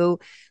true,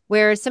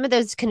 where some of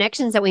those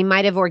connections that we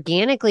might have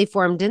organically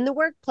formed in the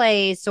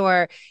workplace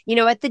or,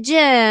 at the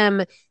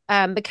gym,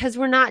 because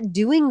we're not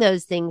doing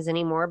those things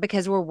anymore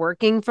because we're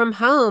working from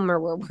home or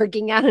we're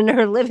working out in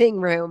our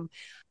living room.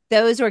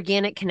 Those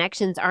organic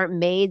connections aren't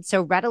made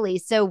so readily.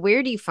 So,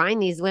 where do you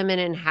find these women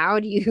and how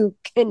do you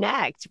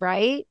connect,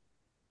 right?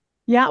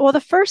 Yeah. Well, the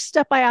first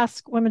step I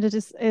ask women to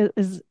just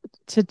is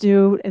to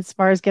do as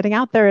far as getting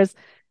out there is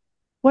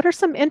what are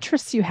some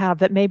interests you have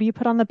that maybe you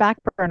put on the back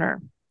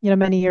burner,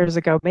 many years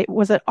ago?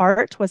 Was it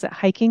art? Was it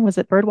hiking? Was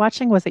it bird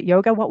watching? Was it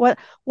yoga? What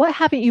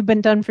haven't you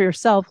been done for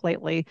yourself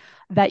lately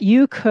that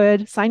you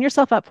could sign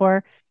yourself up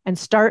for and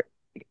start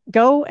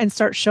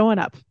showing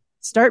up,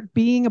 start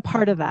being a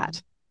part of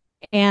that?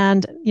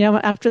 And,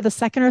 after the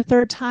second or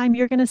third time,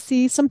 you're going to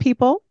see some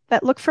people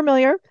that look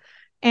familiar.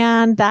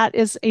 And that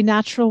is a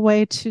natural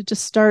way to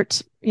just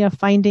start,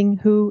 finding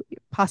who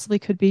possibly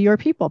could be your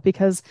people.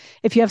 Because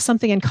if you have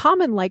something in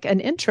common, like an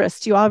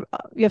interest, you have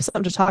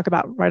something to talk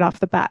about right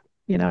off the bat.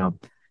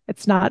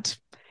 It's not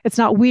it's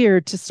not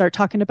weird to start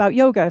talking about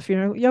yoga if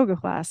you're in a yoga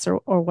class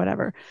or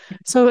whatever.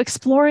 So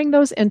exploring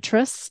those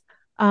interests.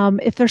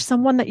 If there's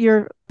someone that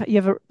you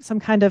have some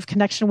kind of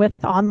connection with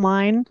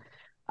online,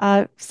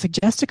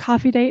 suggest a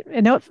coffee date.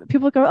 I know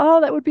people go,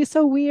 oh, that would be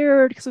so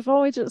weird because we've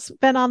always just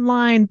been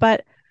online,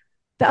 but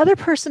the other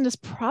person is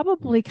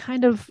probably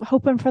kind of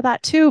hoping for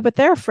that too, but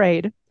they're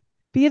afraid.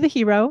 Be the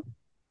hero,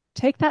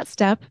 take that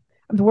step.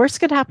 The worst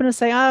could happen is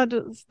say, oh,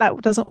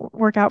 that doesn't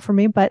work out for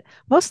me. But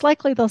most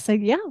likely they'll say,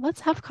 yeah, let's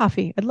have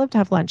coffee. I'd love to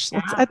have lunch.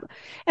 Yeah.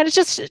 And it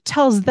just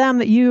tells them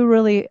that you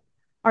really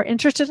are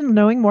interested in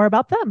knowing more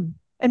about them.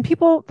 And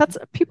people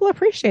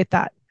appreciate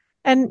that.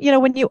 And,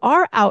 when you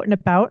are out and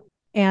about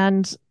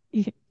and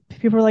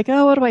people are like,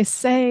 oh, what do I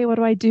say? What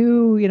do I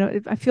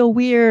do? I feel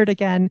weird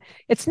again.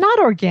 It's not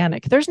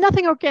organic. There's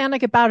nothing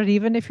organic about it,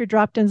 even if you're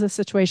dropped into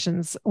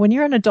situations. When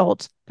you're an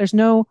adult, there's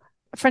no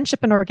friendship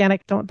and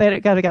organic, they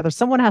go together.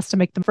 Someone has to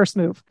make the first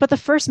move. But the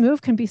first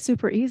move can be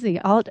super easy.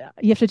 All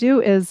you have to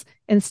do is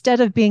instead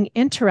of being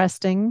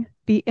interesting,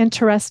 be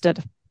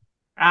interested.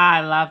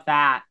 I love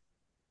that.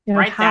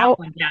 Write that How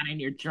one down in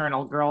your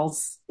journal,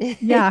 girls.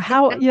 yeah,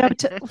 how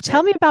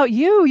tell me about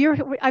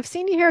you. I've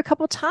seen you here a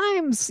couple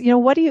times.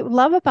 What do you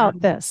love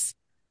about this?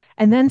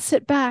 And then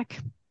sit back,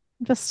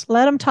 just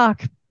let them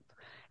talk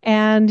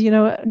and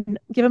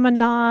give them a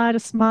nod, a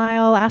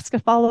smile, ask a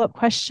follow-up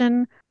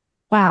question.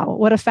 Wow,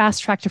 what a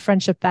fast track to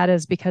friendship that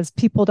is, because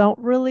people don't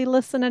really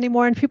listen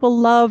anymore and people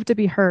love to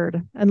be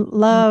heard and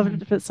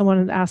love if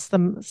someone asks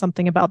them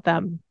something about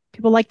them.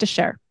 People like to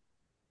share.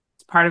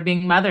 It's part of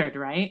being mothered,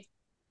 right?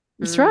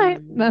 That's right.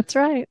 That's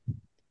right.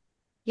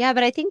 Yeah,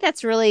 but I think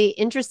that's really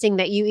interesting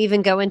that you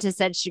even go into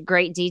such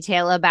great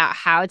detail about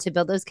how to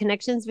build those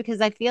connections,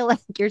 because I feel like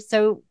you're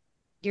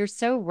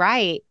so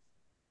right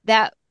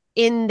that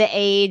in the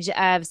age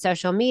of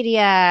social media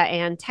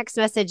and text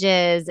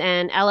messages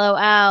and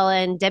LOL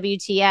and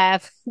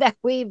WTF that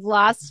we've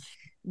lost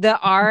the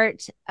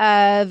art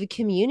of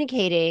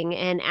communicating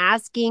and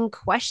asking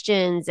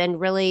questions and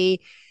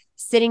really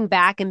sitting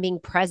back and being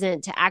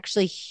present to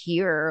actually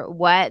hear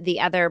what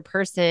the other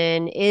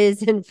person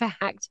is in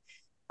fact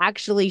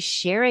actually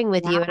sharing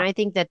with you. And I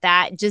think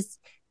that just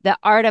the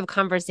art of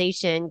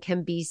conversation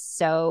can be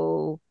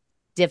so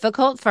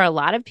difficult for a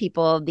lot of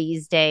people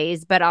these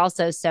days, but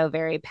also so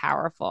very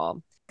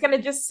powerful. I'm going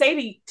to just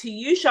say to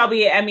you,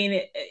 Shelby, I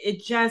mean,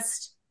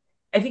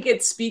 I think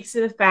it speaks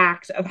to the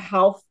fact of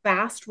how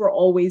fast we're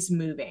always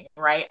moving,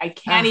 right? I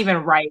can't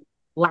even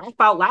laugh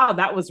out loud.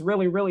 That was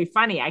really, really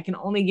funny. I can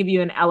only give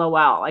you an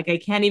LOL. Like I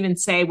can't even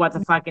say what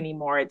the fuck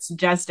anymore. It's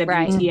just WTF.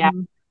 Right.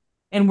 Mm-hmm.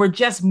 And we're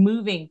just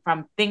moving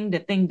from thing to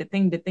thing to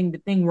thing to thing to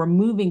thing. We're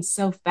moving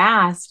so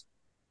fast.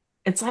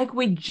 It's like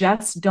we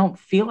just don't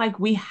feel like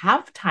we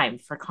have time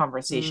for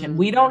conversation.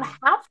 We don't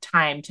have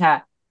time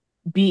to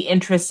be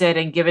interested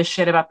and give a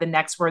shit about the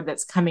next word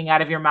that's coming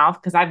out of your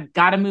mouth because I've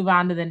got to move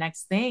on to the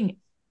next thing.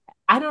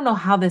 I don't know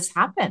how this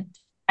happened.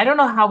 I don't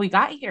know how we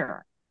got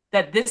here,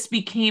 that this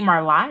became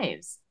our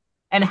lives.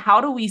 And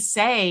how do we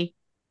say,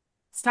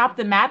 stop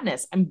the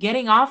madness? I'm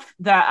getting off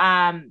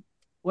the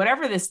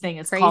whatever this thing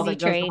is Crazy called that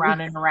train. goes around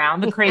and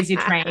around, the crazy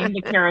train,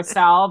 the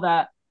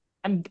carousel,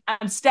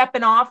 I'm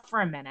stepping off for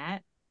a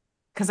minute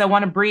because I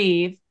want to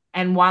breathe.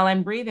 And while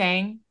I'm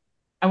breathing,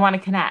 I want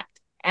to connect.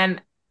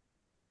 And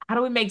how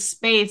do we make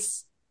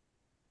space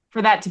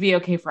for that to be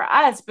okay for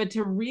us, but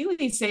to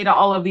really say to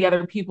all of the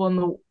other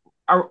people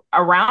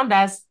around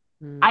us,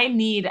 I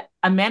need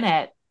a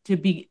minute to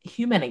be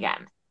human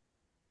again.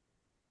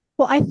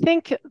 Well, I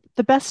think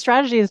the best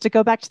strategy is to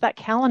go back to that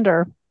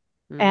calendar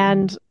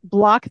and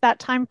block that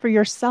time for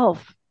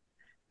yourself,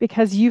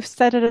 because you've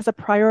set it as a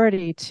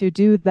priority to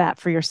do that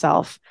for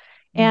yourself.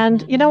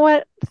 And you know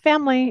what? The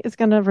family is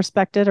going to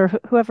respect it, or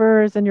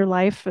whoever is in your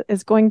life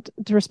is going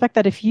to respect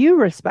that if you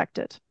respect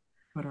it.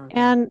 What are they?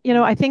 And,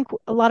 I think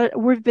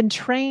we've been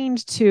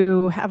trained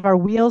to have our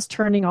wheels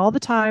turning all the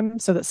time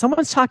so that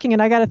someone's talking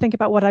and I got to think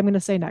about what I'm going to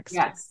say next.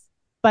 Yes.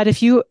 But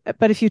if you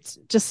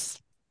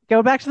just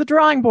go back to the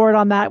drawing board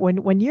on that,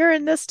 when you're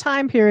in this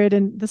time period,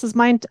 and this is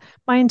my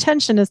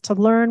intention is to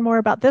learn more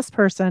about this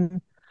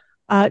person,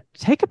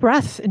 take a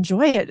breath,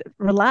 enjoy it,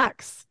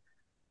 relax.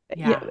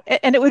 Yeah.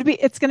 And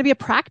it's going to be a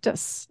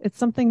practice. It's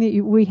something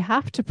that we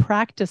have to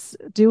practice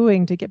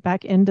doing to get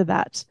back into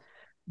that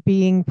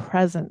being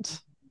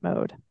present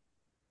mode.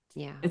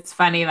 Yeah. It's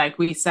funny, like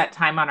we set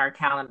time on our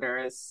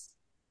calendars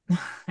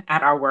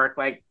at our work,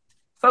 like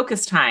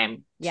focus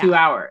time, 2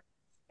 hours.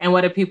 And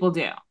what do people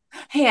do?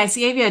 Hey, I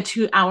see you have a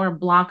 2 hour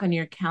block on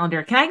your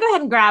calendar. Can I go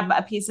ahead and grab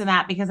a piece of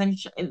that? Because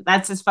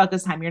that's just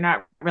focus time. You're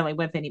not really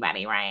with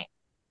anybody, right?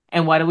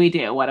 And what do we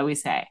do? What do we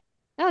say?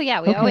 Oh,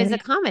 yeah. We always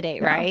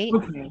accommodate, right?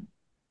 Okay.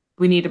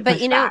 We need to push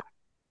But, back.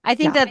 I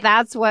think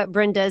that's what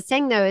Brenda is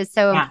saying, though, is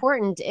so Yeah.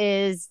 important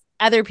is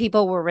other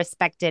people will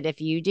respect it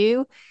if you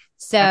do.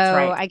 So That's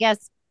right. I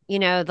guess,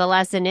 the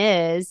lesson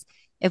is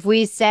if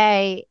we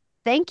say,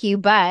 thank you,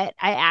 but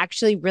I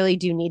actually really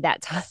do need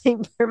that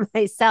time for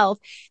myself.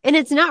 And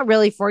it's not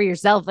really for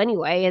yourself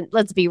anyway. And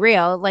let's be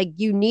real, like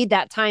you need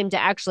that time to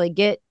actually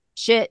get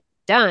shit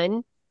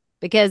done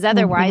because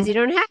otherwise you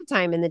don't have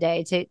time in the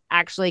day to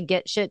actually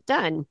get shit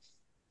done.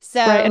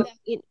 So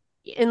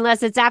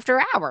unless it's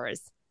after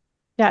hours.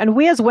 Yeah. And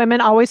we as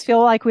women always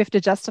feel like we have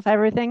to justify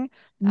everything.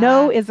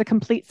 No is a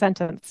complete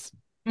sentence.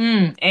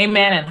 Amen.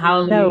 And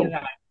hallelujah. No.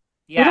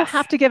 Yes. We don't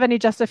have to give any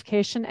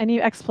justification,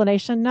 any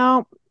explanation.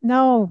 No.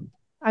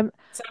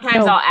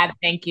 Sometimes I'll add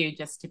thank you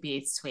just to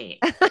be sweet.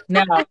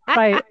 No.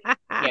 Right.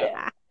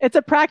 Yeah. It's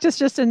a practice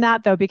just in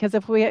that, though, because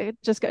if we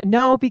just go,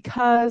 no,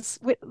 because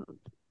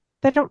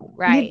they don't,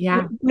 right.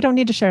 We don't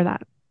need to share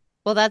that.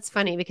 Well, that's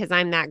funny because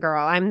I'm that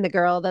girl. I'm the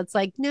girl that's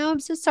like, no, I'm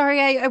so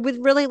sorry. I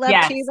would really love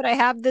to, but I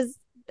have this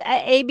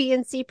A, B,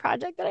 and C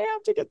project that I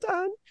have to get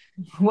done.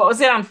 What was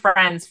it on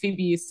Friends?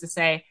 Phoebe used to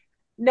say,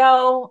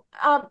 no,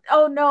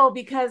 no,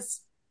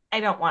 because I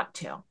don't want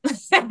to.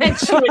 And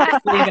she would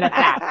just leave it at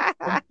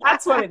that.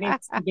 That's what it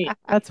needs to be.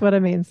 That's what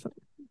it means.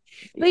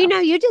 But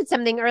you did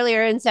something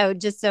earlier. And so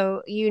just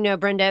so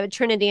Brenda,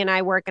 Trinity and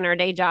I work in our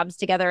day jobs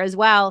together as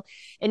well.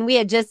 And we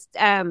had just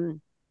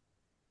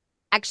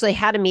actually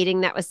had a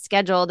meeting that was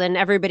scheduled and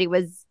everybody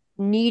was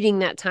needing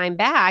that time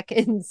back.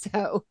 And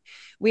so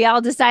we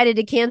all decided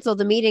to cancel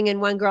the meeting.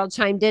 And one girl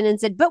chimed in and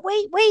said, but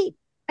wait,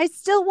 I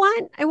still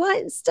want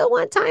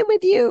time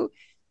with you.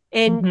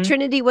 And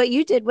Trinity, what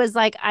you did was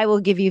like, I will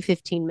give you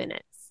 15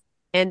 minutes.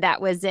 And that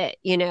was it,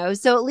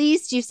 So at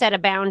least you set a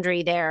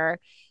boundary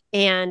there.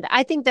 And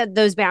I think that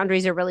those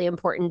boundaries are really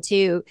important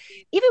too,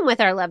 even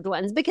with our loved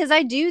ones, because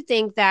I do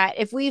think that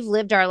if we've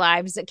lived our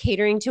lives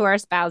catering to our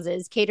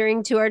spouses,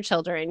 catering to our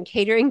children,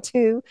 catering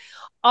to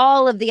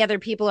all of the other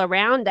people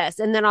around us,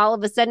 and then all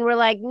of a sudden we're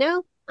like,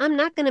 no, I'm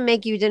not going to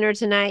make you dinner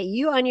tonight.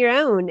 You on your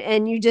own.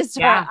 And you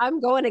just are, I'm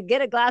going to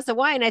get a glass of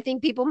wine. I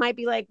think people might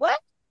be like, what?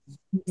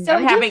 So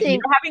you're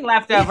having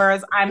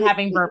leftovers. I'm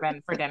having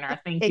bourbon for dinner.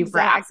 Thank you for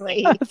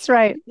asking. That's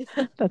right.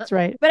 That's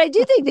right. But I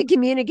do think the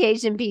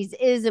communication piece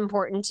is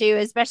important too,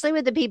 especially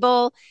with the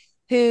people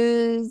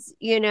who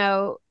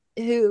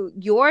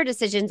your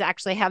decisions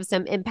actually have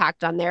some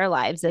impact on their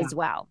lives as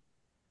well.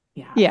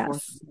 Yeah.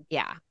 Yes.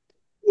 Yeah.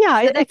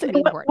 Yeah, so it's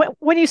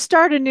when you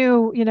start a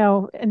new,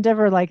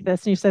 endeavor like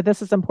this, and you say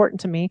this is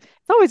important to me.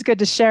 It's always good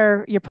to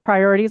share your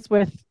priorities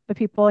with the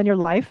people in your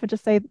life, and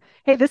just say,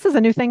 "Hey, this is a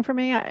new thing for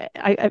me.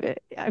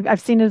 I've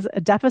seen it as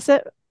a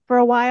deficit for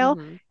a while,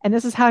 and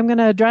this is how I'm going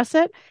to address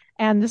it,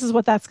 and this is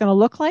what that's going to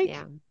look like.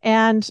 Yeah.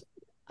 And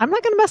I'm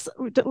not going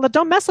to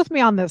don't mess with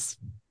me on this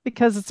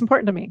because it's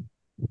important to me."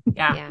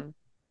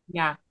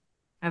 Yeah.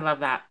 I love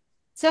that.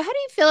 So, how do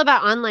you feel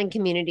about online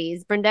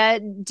communities, Brenda?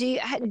 Do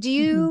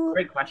you?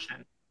 Great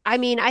question. I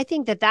mean, I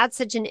think that that's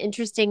such an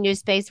interesting new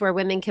space where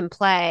women can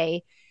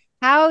play.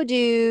 How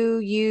do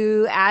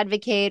you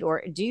advocate,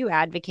 or do you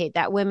advocate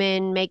that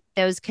women make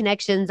those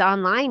connections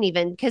online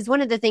even? Because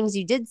one of the things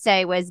you did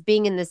say was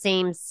being in the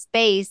same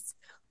space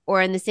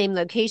or in the same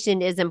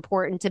location is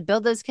important to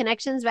build those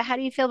connections. But how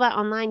do you feel about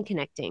online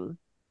connecting?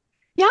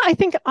 Yeah, I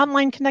think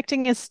online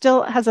connecting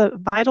still has a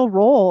vital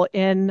role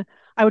in,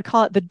 I would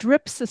call it the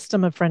drip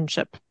system of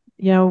friendship.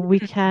 We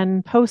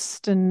can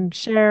post and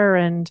share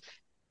and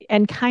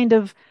kind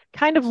of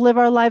live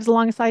our lives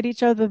alongside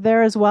each other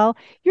there as well.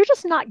 You're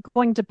just not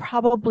going to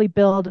probably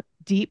build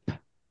deep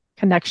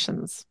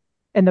connections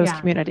in those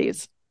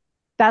communities.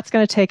 That's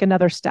going to take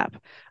another step.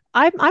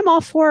 I'm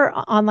all for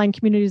online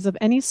communities of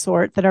any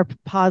sort that are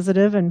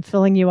positive and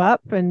filling you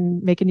up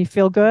and making you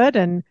feel good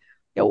and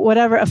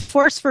whatever, a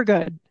force for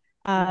good.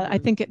 I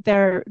think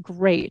they're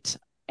great.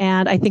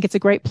 And I think it's a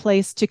great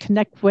place to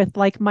connect with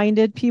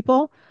like-minded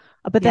people.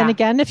 But then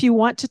again, if you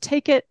want to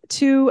take it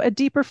to a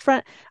deeper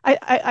friend,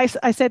 I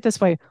say it this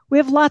way. We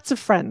have lots of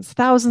friends,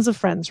 thousands of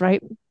friends,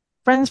 right?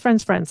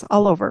 Friends,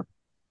 all over.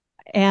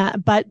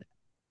 But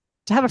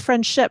to have a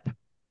friendship,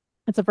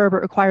 it's a verb,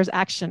 it requires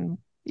action.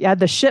 You add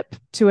the ship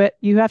to it.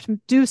 You have to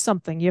do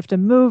something. You have to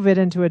move it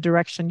into a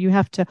direction. You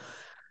have to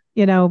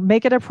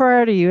make it a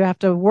priority. You have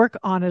to work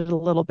on it a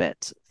little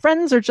bit.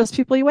 Friends are just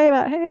people you wave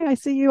at. Hey, I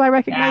see you. I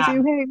recognize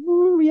you. Hey,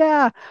 ooh,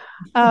 yeah.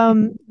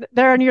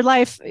 They're in your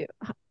life.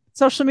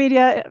 Social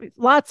media,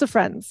 lots of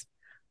friends.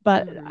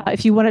 But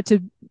if you want it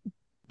to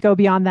go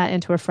beyond that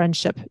into a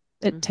friendship,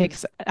 it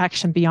takes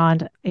action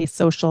beyond a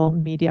social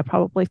media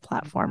probably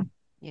platform.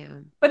 Yeah.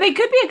 But they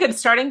could be a good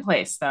starting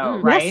place though,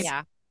 right? Yes.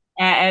 Yeah.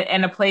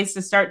 And a place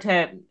to start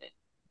to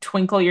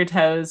twinkle your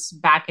toes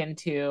back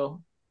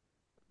into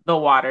the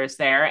waters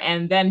there.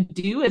 And then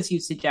do as you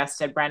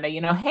suggested, Brenda,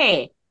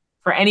 hey,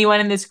 for anyone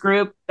in this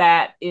group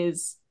that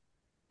is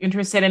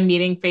interested in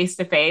meeting face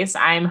to face,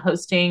 I'm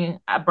hosting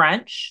a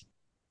brunch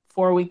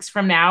 4 weeks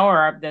from now,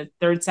 or the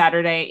third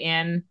Saturday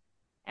in.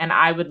 And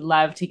I would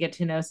love to get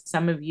to know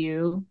some of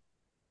you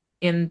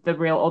in the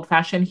real old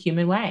fashioned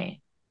human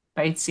way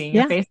by seeing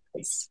your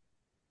faces.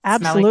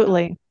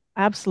 Absolutely.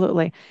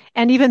 Absolutely.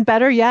 And even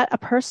better yet, a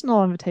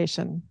personal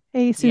invitation.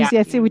 Hey, Susie,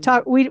 I see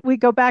we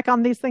go back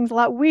on these things a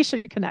lot. We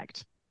should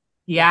connect.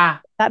 Yeah.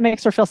 That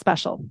makes her feel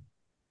special.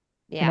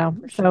 Yeah.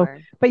 So,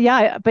 but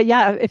yeah,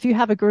 if you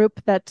have a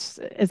group that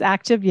is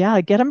active,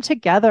 get them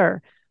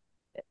together.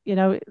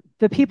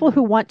 The people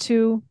who want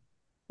to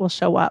will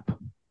show up.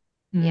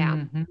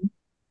 Yeah.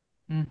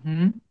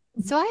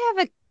 So I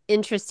have an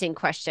interesting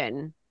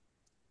question.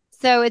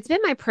 So it's been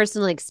my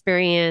personal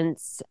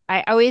experience.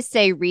 I always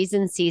say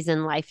reason,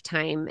 season,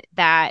 lifetime,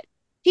 that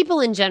people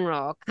in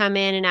general come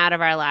in and out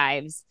of our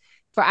lives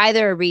for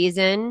either a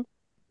reason.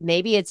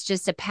 Maybe it's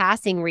just a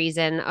passing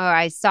reason. Oh,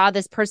 I saw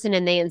this person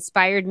and they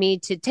inspired me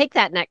to take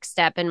that next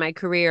step in my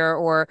career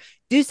or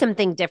do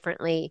something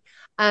differently.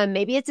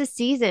 Maybe it's a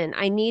season.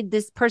 I need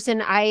this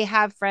person. I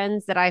have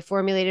friends that I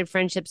formulated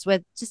friendships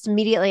with just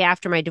immediately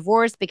after my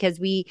divorce because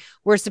we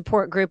were a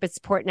support group, a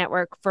support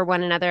network for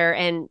one another.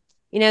 And,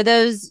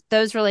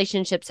 those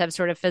relationships have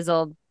sort of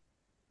fizzled,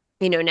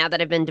 now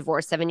that I've been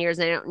divorced 7 years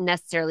and I don't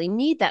necessarily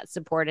need that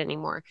support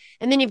anymore.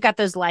 And then you've got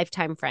those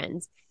lifetime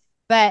friends.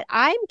 But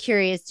I'm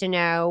curious to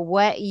know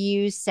what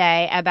you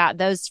say about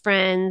those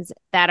friends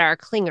that are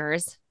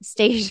clingers.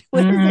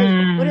 What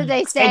do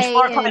they say? Stage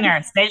 4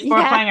 clinger. Stage 4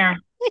 clinger.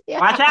 Yeah.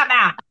 Watch out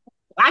now.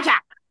 Watch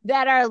out.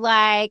 That are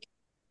like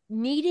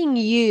needing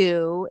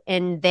you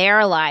in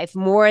their life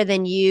more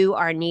than you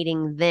are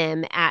needing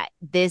them at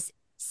this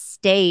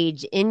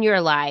stage in your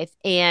life.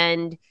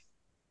 And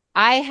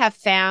I have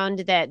found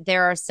that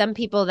there are some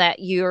people that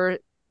your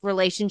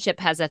relationship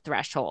has a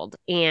threshold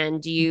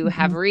and you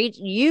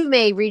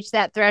may reach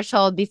that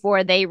threshold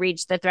before they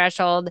reach the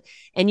threshold,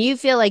 and you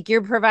feel like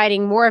you're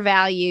providing more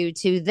value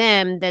to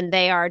them than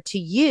they are to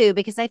you,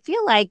 because I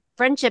feel like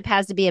friendship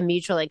has to be a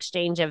mutual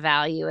exchange of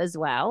value as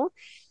well.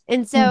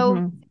 And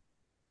so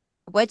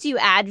what do you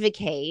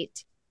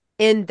advocate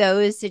in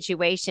those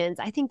situations?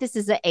 I think this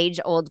is an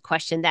age-old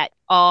question that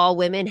all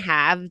women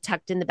have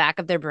tucked in the back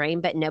of their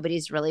brain, but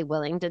nobody's really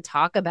willing to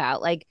talk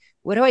about. Like,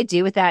 what do I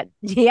do with that?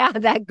 Yeah,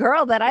 that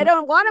girl that I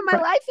don't want in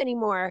my life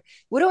anymore.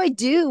 What do I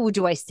do?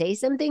 Do I say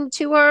something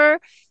to her?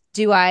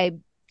 Do I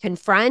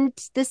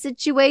confront the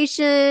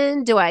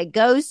situation? Do I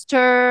ghost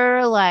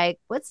her? Like,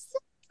 what's the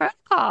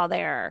protocol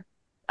there?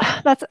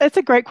 It's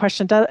a great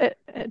question.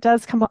 It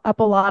does come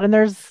up a lot, and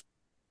there's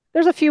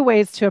a few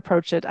ways to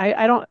approach it.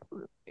 I don't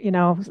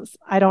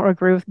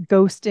agree with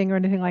ghosting or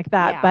anything like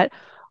that. But,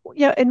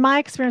 in my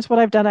experience, what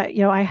I've done,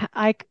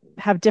 I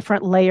have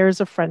different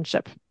layers of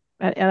friendship,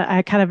 and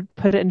I kind of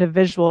put it into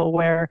visual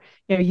where,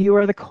 you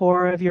are the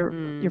core of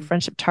your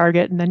friendship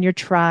target, and then your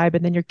tribe,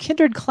 and then your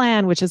kindred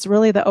clan, which is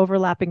really the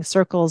overlapping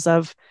circles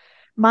of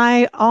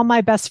all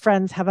my best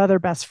friends have other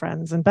best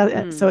friends. And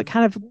so it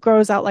kind of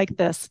grows out like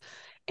this.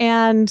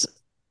 And,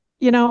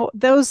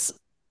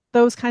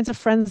 those kinds of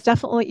friends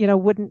definitely,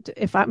 wouldn't,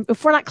 if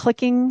we're not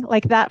clicking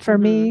like that for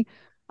me,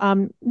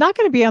 not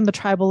going to be on the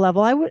tribal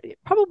level. I would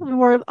probably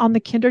more on the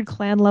kindred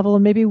clan level.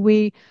 And maybe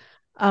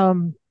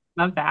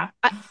love that.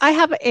 I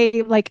have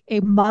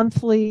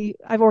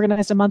I've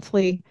organized a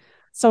monthly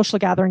social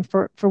gathering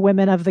for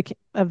women of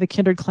the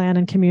kindred clan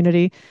and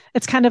community.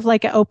 It's kind of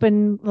like an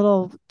open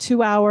little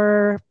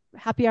 2-hour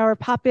happy hour,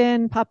 pop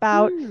in, pop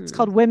out. It's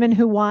called Women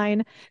Who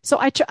Wine. So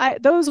I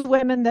those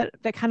women that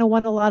kind of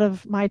want a lot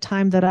of my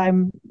time that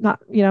I'm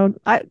not,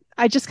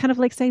 I just kind of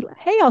like say,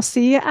 hey, I'll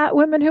see you at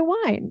Women Who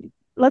Wine.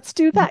 Let's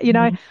do that.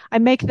 I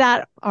make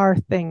that our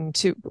thing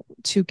to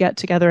get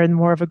together in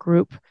more of a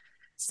group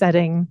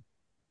setting.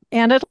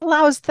 And it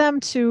allows them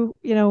to,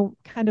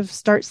 kind of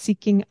start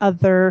seeking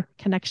other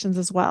connections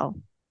as well.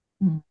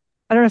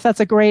 I don't know if that's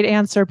a great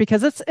answer,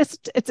 because it's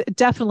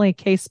definitely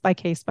case by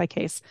case by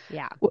case.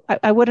 Yeah.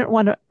 I wouldn't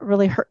want to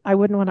really hurt. I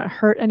wouldn't want to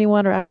hurt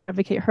anyone or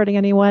advocate hurting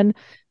anyone.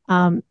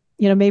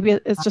 Maybe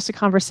it's just a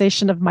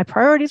conversation of my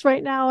priorities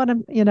right now.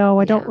 And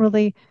I don't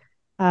really,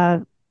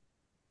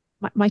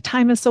 my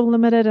time is so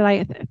limited, and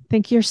I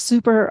think you're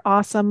super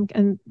awesome.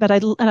 But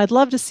I'd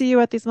love to see you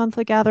at these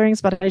monthly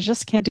gatherings, but I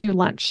just can't do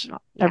lunch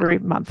every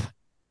month.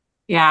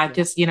 Yeah.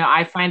 Just,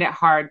 I find it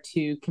hard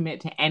to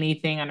commit to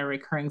anything on a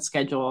recurring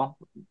schedule.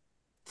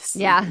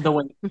 The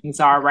way things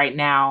are right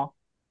now,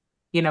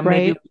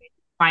 maybe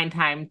find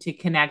time to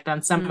connect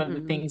on some of the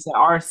Mhm. things that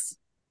are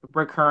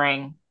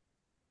recurring,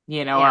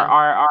 you know, Yeah.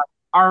 are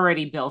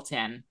already built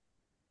in.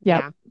 Yep.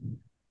 Yeah.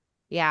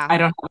 Yeah. I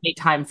don't have any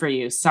time for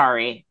you.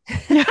 Sorry.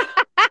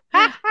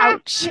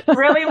 Ouch.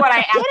 Really, what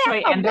I Get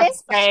actually out, end up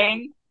bitch.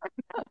 saying.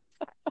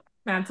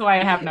 That's why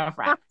I have no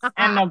friends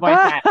and no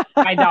boyfriend.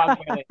 My dog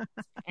really.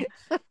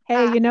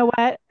 Hey, you know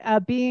what?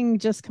 Being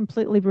just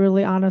completely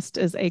brutally honest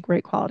is a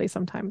great quality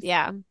sometimes.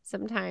 Yeah.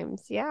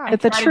 Sometimes. Yeah. I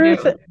But the try to do it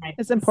truth with my is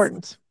kids.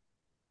 important.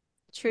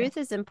 Truth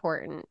is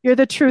important. You're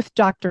the truth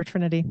doctor,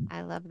 Trinity.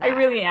 I love I that.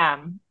 really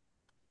am.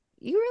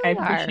 You I really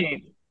are.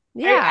 appreciate it.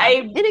 Yeah.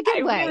 In a I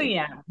good way. really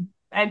am.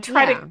 I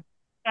try to, Yeah.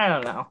 I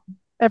don't know.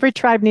 Every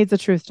tribe needs a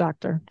truth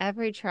doctor.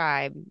 Every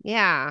tribe.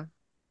 Yeah.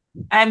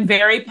 I'm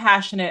very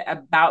passionate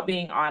about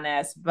being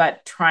honest,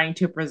 but trying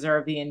to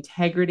preserve the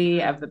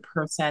integrity of the Mm.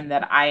 person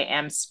that I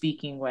am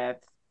speaking with,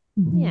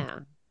 Mhm. Yeah.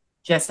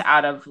 just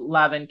out of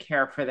love and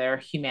care for their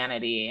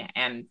humanity,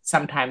 and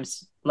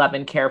sometimes love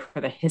and care for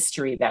the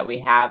history that we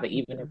have,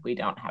 even if Mhm. we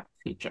don't have a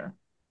future.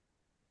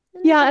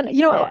 And I Yeah, think and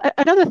you you get know, it.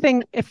 another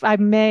thing, if I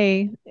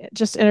may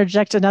just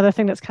interject, another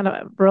thing that's kind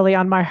of really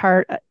on my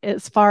heart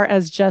as far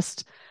as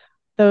just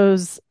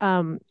those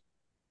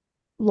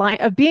line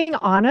of being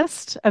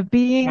honest, of Yeah.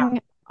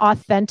 being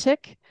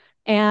authentic,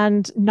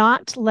 and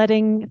not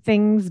letting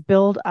things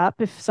build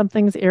up if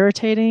something's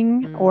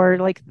irritating or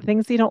Mm. like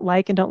things you don't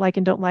like and don't like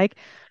and don't like.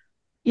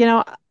 You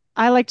know,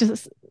 I like to,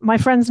 my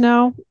friends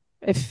know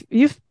if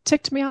you've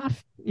ticked me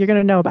off, you're going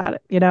to know about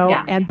it, you know,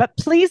 Yeah. Mm. and, but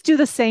please do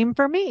the same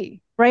for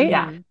me, right?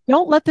 Yeah. Mhm.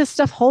 Don't let this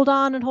stuff hold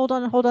on and hold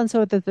on and hold on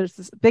so that there's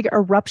this big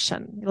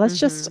eruption.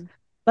 Mhm.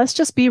 Let's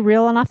just be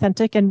real and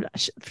authentic and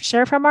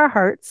share from our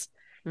hearts.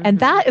 And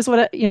Mhm. that is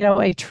what, you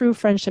know, a true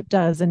friendship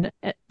does. And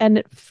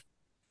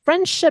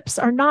friendships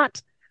are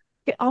not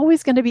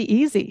always going to be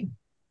easy.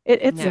 No.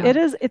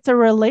 It's a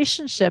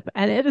relationship,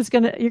 and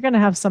you're gonna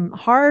have some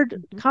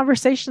hard Mhm.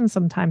 conversations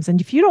sometimes. And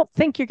if you don't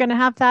think you're gonna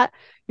have that,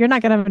 you're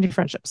not gonna have any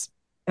friendships.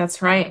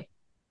 That's Yeah. right.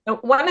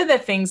 One of the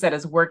things that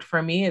has worked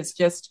for me is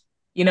just,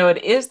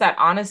 it is that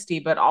honesty,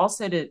 but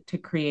also to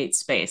create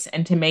space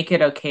and to make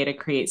it okay to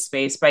create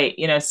space by,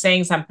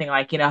 saying something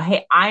like,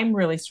 hey, I'm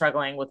really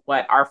struggling with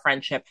what our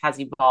friendship has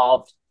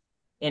evolved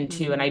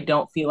into, and I Mhm.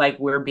 don't feel like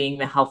we're being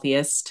the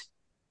healthiest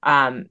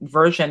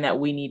version that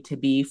we need to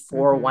be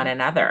for one Mhm.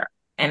 another.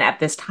 And at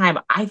this time,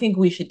 I think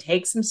we should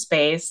take some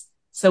space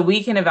so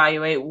we can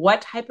evaluate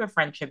what type of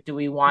friendship do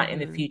we want in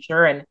the Mhm.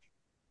 future. And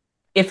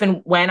if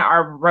and when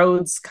our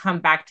roads come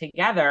back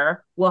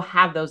together, we'll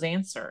have those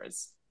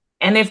answers.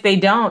 And if they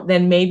don't,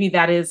 then maybe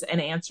that is an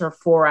answer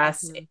for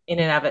us Mhm. in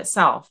and of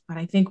itself. But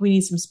I think we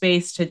need some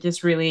space to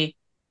just really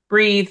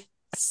breathe,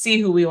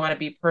 see who we want to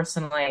be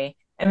personally,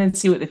 and then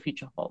see what the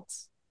future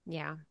holds.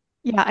 Yeah.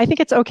 Yeah, I think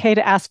it's okay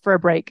to ask for a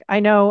break. I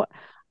know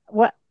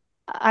what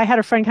I had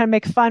a friend kind of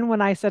make fun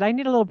when I said I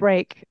need a little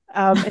break,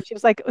 and she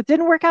was like, "It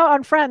didn't work out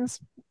on Friends.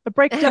 The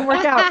break didn't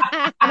work out."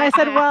 And I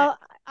said, "Well,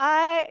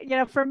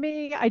 for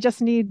me, I just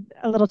need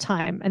a little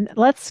time, and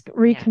let's Yeah.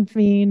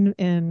 reconvene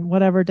in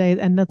whatever day,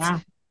 and Yeah.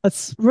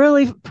 let's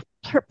really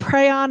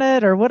pray on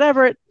it, or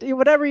whatever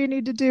you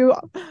need to do,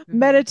 Mhm.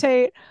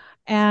 meditate,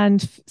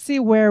 and see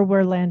where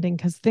we're landing,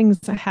 because things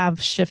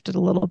have shifted a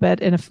little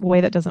bit in a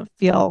way that doesn't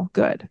feel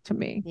good to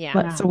me.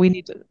 Yeah. So Yeah. we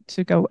need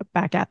to go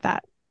back at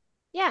that.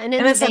 Yeah. And in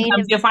And the then vein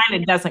sometimes of, you'll find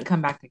it doesn't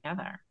come back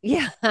together.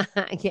 yeah.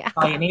 Yeah.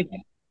 All you need.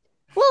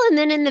 Well, and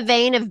then in the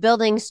vein of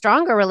building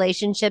stronger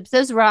relationships,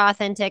 those raw,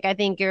 authentic, I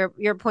think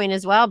your point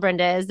as well,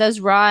 Brenda, is those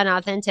raw and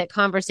authentic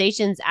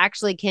conversations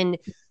actually can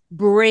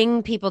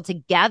bring people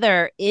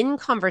together in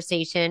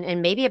conversation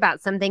and maybe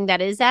about something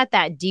that is at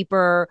that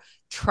deeper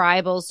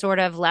tribal sort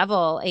of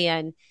level.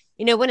 And,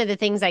 one of the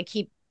things I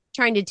keep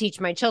trying to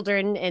teach my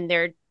children, and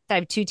I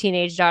have two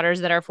teenage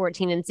daughters that are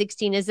 14 and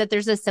 16, is that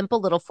there's a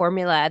simple little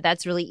formula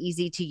that's really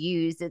easy to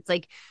use. It's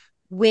like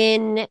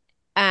when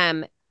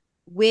um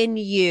when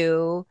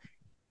you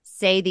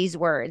say these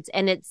words,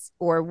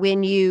 or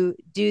when you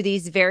do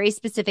these very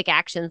specific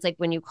actions, like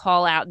when you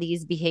call out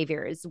these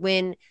behaviors,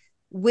 when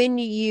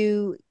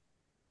you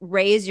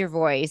raise your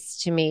voice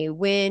to me,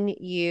 when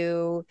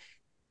you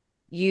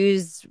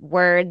use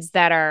words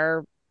that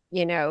are,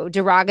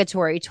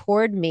 derogatory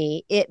toward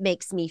me, it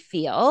makes me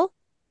feel,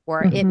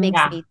 or it Mm-hmm. makes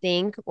Yeah. me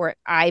think, or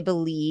I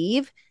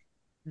believe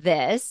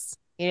this.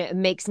 It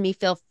makes me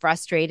feel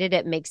frustrated,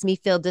 it makes me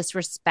feel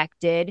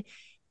disrespected.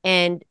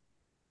 And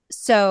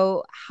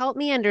so help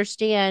me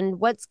understand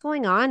what's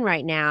going on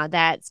right now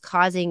that's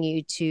causing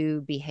you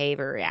to behave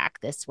or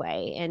react this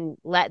way, and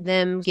let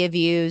them give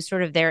you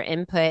sort of their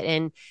input.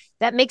 And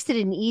that makes it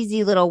an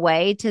easy little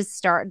way to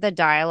start the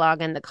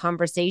dialogue and the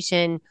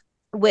conversation,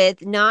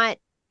 with not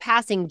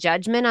passing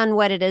judgment on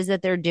what it is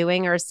that they're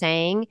doing or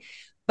saying,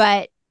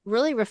 but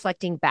really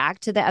reflecting back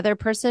to the other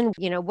person,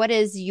 what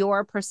is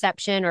your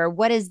perception or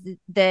what is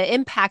the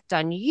impact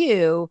on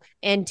you,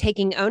 and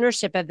taking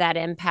ownership of that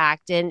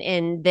impact,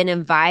 and then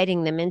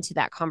inviting them into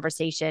that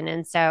conversation.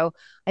 And so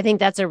I think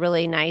that's a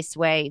really nice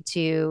way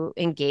to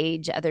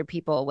engage other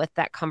people with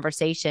that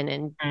conversation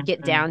and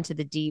get down to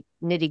the deep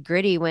nitty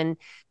gritty when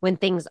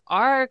things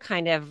are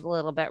kind of a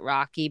little bit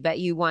rocky, but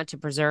you want to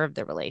preserve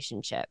the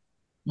relationship.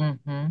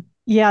 Mm-hmm.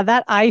 Yeah,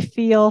 that I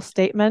feel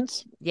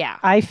statement. Yeah.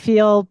 I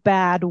feel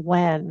bad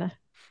when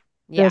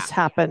this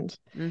happened.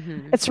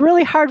 Mm-hmm. It's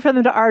really hard for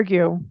them to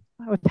argue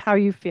with how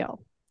you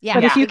feel. Yeah.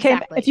 But if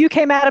you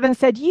came at them and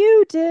said,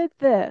 you did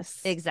this.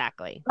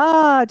 Exactly.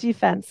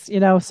 Defense,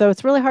 so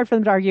it's really hard for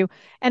them to argue.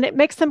 And it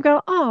makes them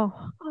go, oh,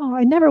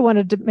 I never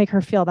wanted to make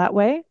her feel that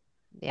way.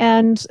 Yeah.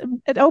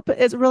 And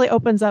it really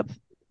opens up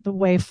the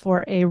way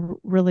for a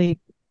really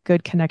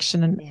good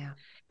connection.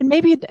 And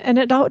maybe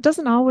it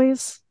doesn't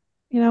always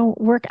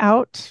work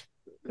out,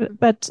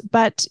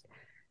 but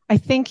I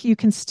think you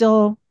can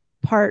still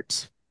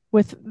part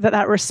with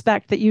that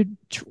respect that you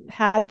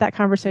had that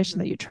conversation,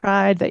 that you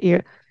tried, that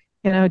you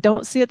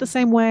don't see it the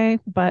same way,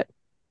 but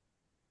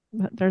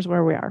there's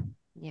where we are.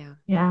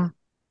 Yeah.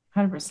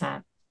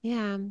 100%.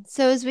 Yeah.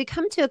 So as we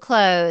come to a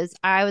close,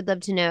 I would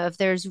love to know if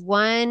there's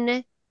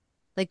one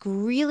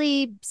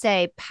really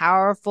say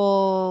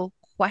powerful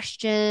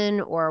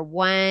question or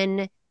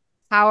one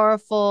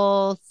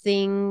powerful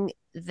thing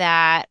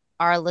that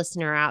our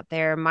listener out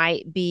there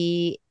might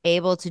be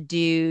able to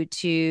do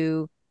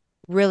to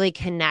really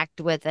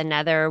connect with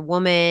another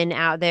woman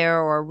out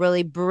there, or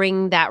really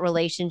bring that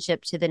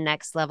relationship to the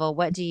next level.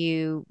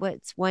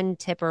 What's one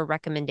tip or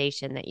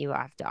recommendation that you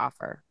have to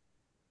offer?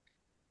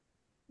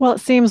 Well,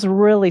 it seems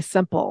really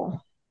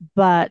simple,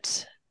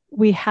 but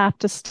we have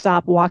to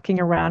stop walking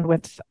around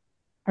with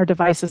our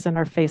devices in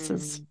our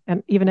faces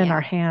and even in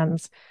our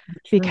hands,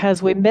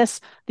 because we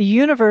miss the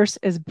universe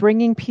is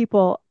bringing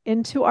people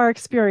into our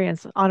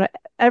experience on an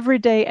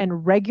everyday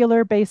and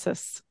regular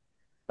basis,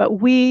 but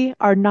we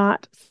are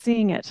not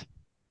seeing it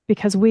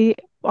because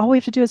all we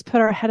have to do is put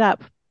our head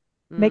up,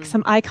 make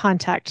some eye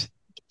contact,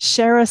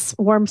 share a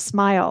warm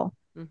smile.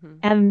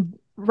 And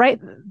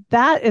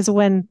that is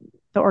when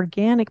the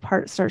organic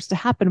part starts to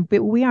happen,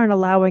 but we aren't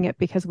allowing it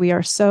because we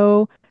are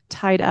so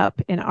tied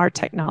up in our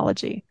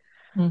technology.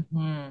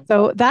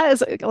 So that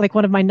is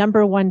one of my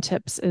number one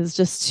tips, is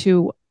just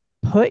to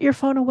put your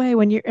phone away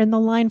when you're in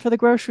the line for the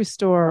grocery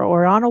store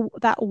or on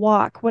that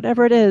walk,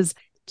 whatever it is.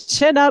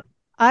 Chin up,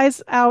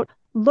 eyes out,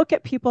 look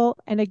at people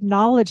and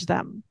acknowledge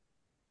them.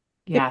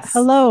 Yes.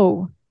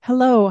 Hello,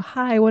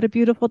 hi, what a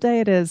beautiful day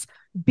it is.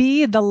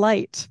 Be the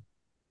light.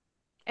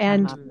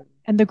 And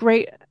the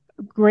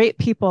great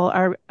people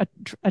are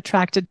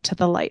attracted to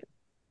the light.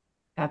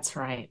 That's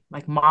right.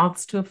 Like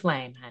moths to a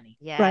flame, honey.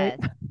 Yes. Right.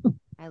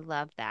 I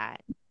love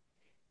that.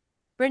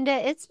 Brenda,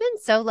 it's been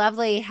so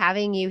lovely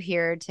having you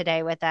here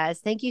today with us.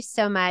 Thank you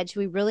so much.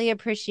 We really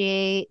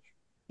appreciate,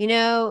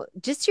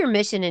 just your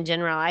mission in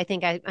general. I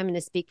think I'm going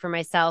to speak for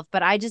myself,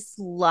 but I just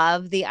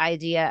love the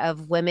idea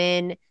of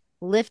women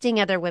lifting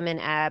other women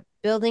up,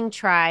 building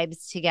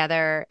tribes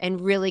together,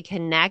 and really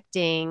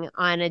connecting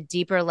on a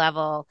deeper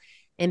level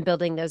and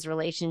building those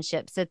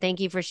relationships. So thank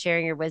you for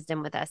sharing your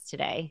wisdom with us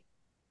today.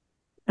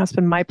 It's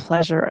been my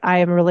pleasure. I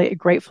am really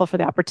grateful for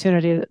the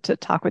opportunity to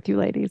talk with you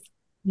ladies.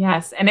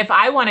 Yes. And if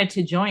I wanted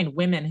to join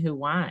Women Who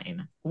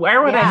Whine,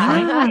 where would I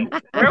find you?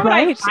 Where would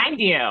I find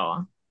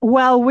you?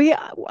 Well,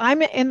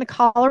 I'm in the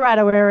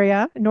Colorado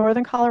area,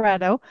 northern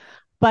Colorado,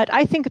 but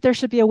I think there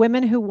should be a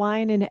Women Who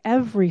Whine in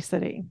every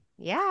city.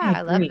 Yeah,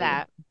 I love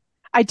that.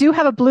 I do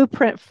have a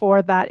blueprint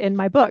for that in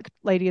my book,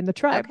 Lady in the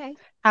Tribe. Okay.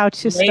 How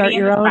to start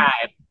your own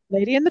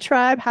Lady in the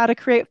Tribe, how to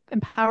create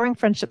empowering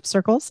friendship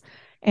circles,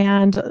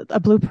 and a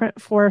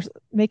blueprint for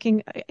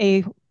making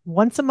a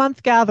once a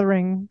month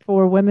gathering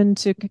for women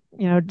to,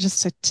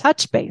 just to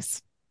touch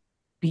base.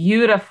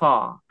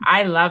 Beautiful.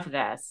 I love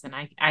this. And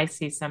I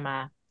see some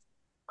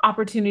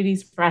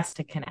opportunities for us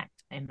to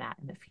connect in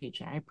the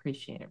future. I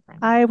appreciate it,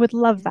 Brenda. I would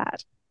love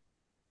that.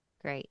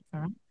 Great.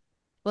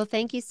 Well,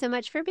 thank you so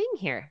much for being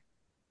here.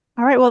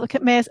 All right. Well,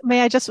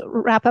 may I just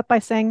wrap up by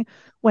saying,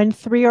 when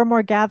 3 or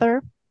more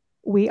gather,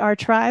 we are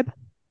tribe.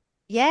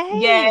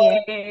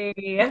 Yay.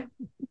 Yay.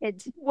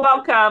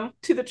 Welcome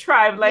to the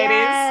tribe, ladies.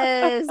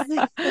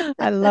 Yes.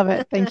 I love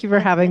it. Thank you for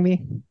having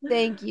me.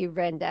 Thank you,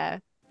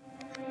 Brenda.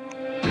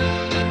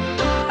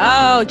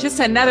 Oh, just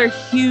another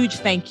huge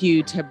thank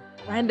you to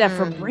Brenda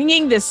for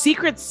bringing the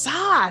secret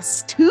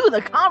sauce to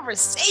the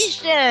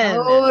conversation.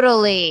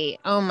 Totally.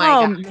 Oh my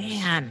God. Oh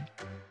man.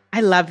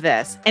 I love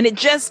this. And it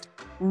just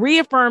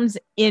reaffirms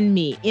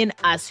in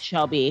us,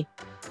 Shelby,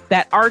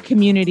 that our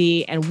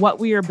community and what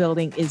we are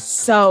building is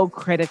so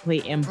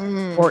critically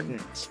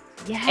important.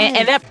 Yes.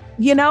 And that,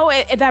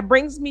 that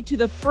brings me to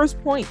the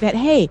first point that,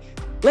 hey,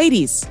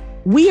 ladies,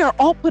 we are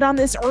all put on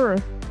this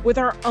earth with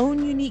our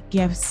own unique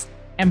gifts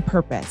and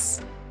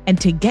purpose.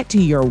 And to get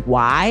to your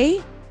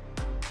why,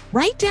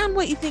 write down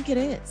what you think it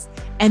is,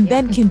 and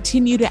then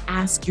continue to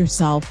ask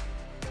yourself,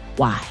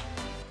 why?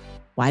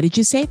 Why did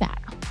you say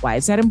that? Why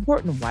is that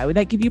important? Why would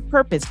that give you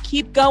purpose?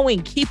 Keep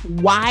going, keep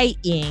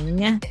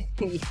whying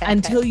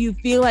until you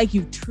feel like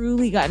you've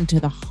truly gotten to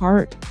the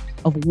heart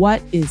of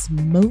what is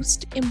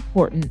most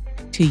important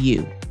to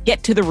you.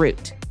 Get to the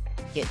root.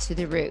 Get to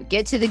the root.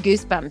 Get to the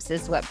goosebumps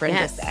is what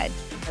Brenda said.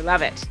 I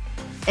love it.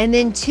 And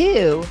then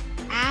 2,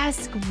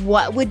 ask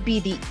what would be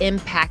the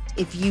impact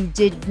if you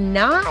did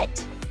not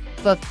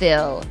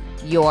fulfill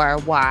your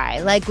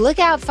why. Like, look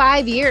out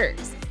 5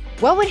 years.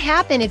 What would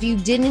happen if you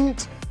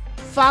didn't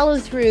follow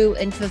through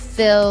and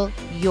fulfill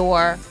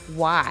your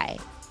why?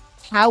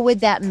 How would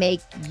that make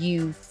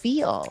you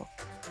feel?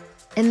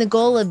 And the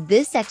goal of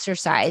this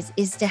exercise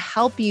is to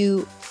help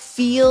you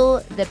feel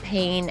the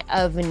pain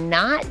of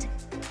not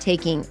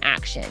taking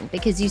action,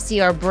 because you see,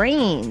 our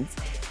brains,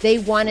 they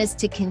want us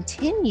to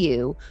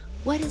continue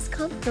what is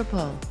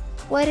comfortable,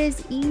 what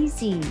is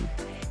easy.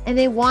 And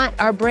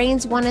our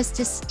brains want us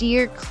to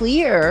steer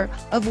clear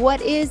of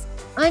what is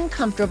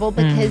uncomfortable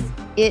because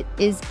it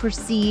is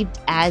perceived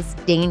as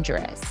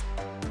dangerous.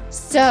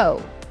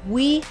 So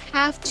we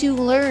have to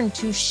learn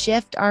to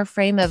shift our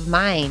frame of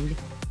mind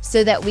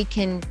so that we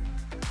can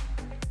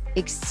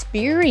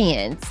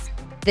experience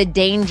the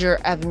danger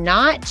of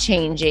not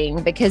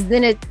changing, because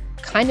then it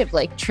kind of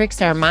like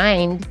tricks our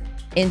mind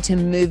into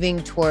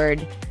moving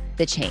toward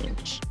the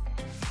change.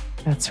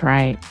 That's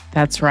right.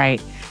 That's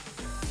right.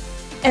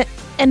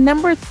 And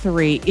number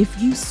 3,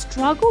 if you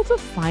struggle to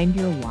find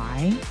your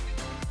why,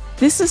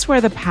 this is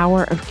where the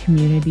power of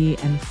community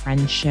and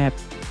friendship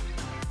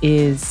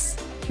is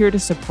here to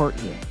support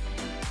you.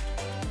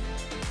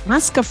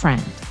 Ask a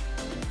friend.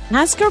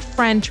 Ask a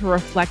friend to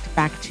reflect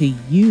back to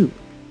you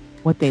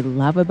what they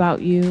love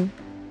about you,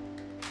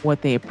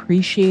 what they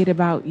appreciate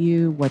about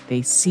you, what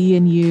they see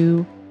in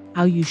you,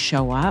 how you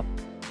show up.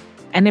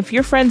 And if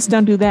your friends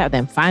don't do that,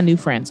 then find new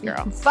friends,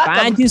 girl.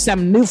 Find you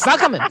some new,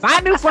 fuck them and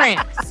find new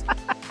friends.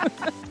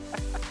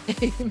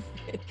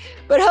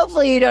 But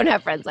hopefully you don't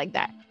have friends like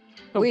that.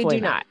 Hopefully we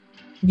do not.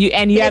 You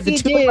have the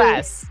two of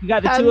us. You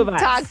got the two of us.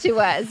 Talk to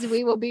us.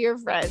 We will be your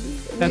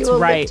friends. That's we will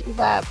right. Lift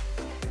you up.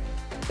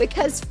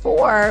 Because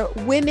 4,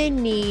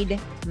 women need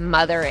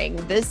mothering.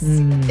 This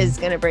is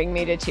going to bring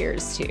me to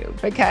tears too,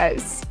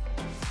 because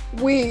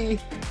we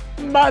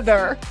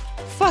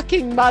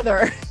fucking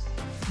mother.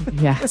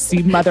 Yes,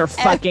 you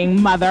motherfucking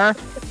mother.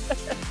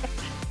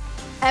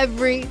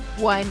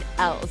 Everyone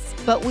else,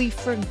 but we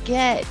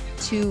forget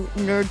to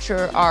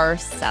nurture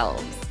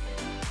ourselves.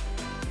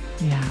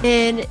 Yeah.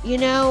 And,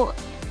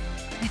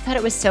 I thought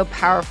it was so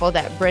powerful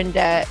that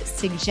Brenda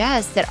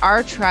suggests that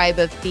our tribe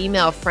of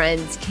female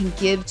friends can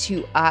give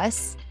to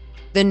us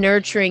the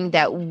nurturing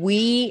that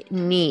we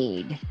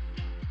need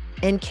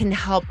and can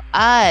help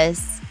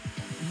us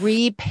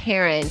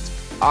reparent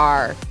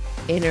our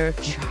inner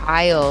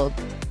child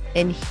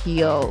and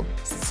heal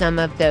some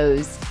of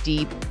those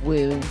deep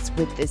wounds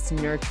with this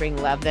nurturing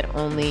love that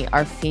only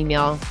our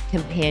female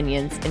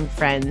companions and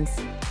friends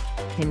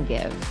can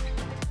give.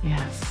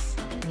 Yes.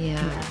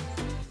 Yeah.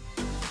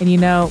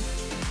 And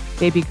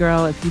baby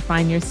girl, if you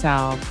find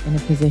yourself in a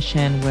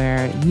position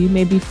where you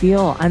maybe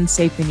feel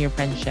unsafe in your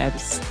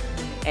friendships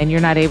and you're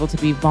not able to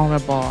be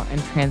vulnerable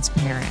and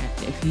transparent,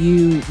 if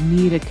you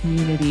need a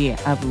community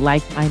of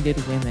like-minded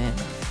women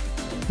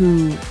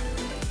who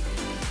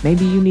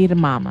maybe you need a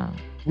mama,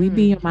 we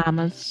be your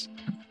mamas.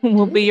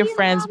 We'll be your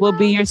friends. We'll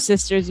be your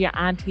sisters, your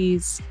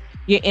aunties,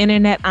 your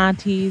internet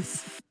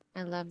aunties.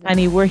 I love that.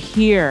 Honey, we're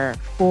here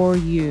for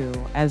you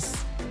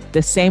as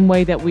the same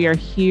way that we are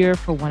here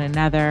for one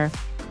another,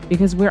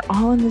 because we're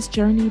all in this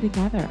journey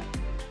together.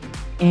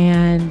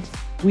 And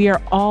we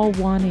are all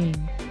wanting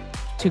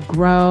to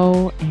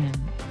grow and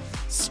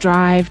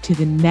strive to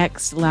the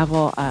next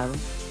level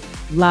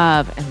of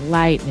love and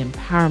light and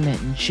empowerment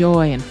and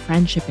joy and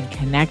friendship and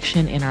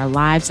connection in our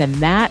lives. And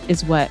that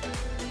is what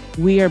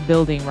we are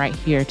building right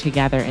here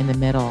together in the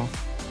middle.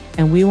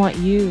 And we want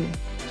you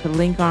to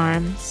link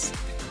arms,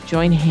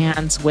 join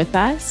hands with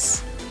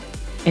us,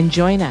 and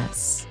join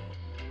us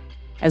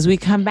as we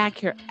come back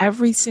here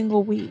every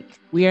single week.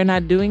 We are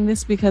not doing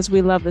this because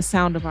we love the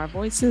sound of our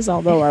voices,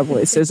 although our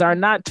voices are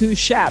not too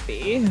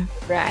shabby.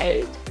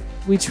 Right.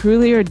 We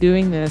truly are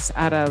doing this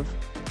out of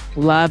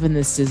love and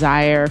this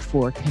desire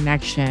for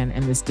connection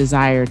and this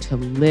desire to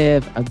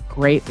live a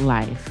great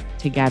life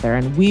together.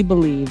 And we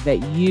believe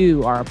that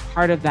you are a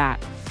part of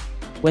that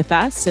with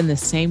us in the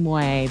same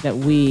way that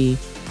we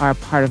are a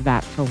part of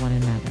that for one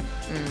another.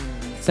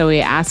 So we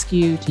ask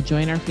you to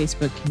join our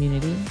Facebook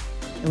community,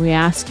 and we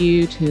ask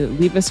you to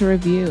leave us a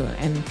review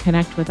and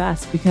connect with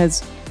us,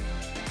 because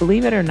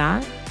believe it or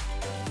not,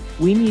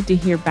 we need to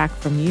hear back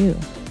from you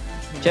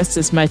just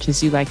as much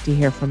as you like to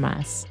hear from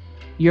us.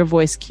 Your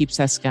voice keeps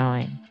us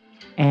going.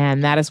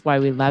 And that is why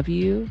we love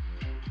you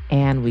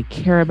and we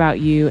care about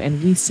you.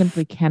 And we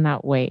simply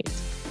cannot wait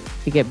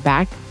to get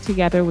back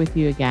together with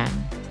you again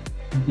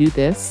and do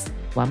this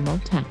one more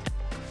time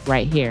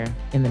right here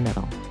in the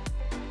middle.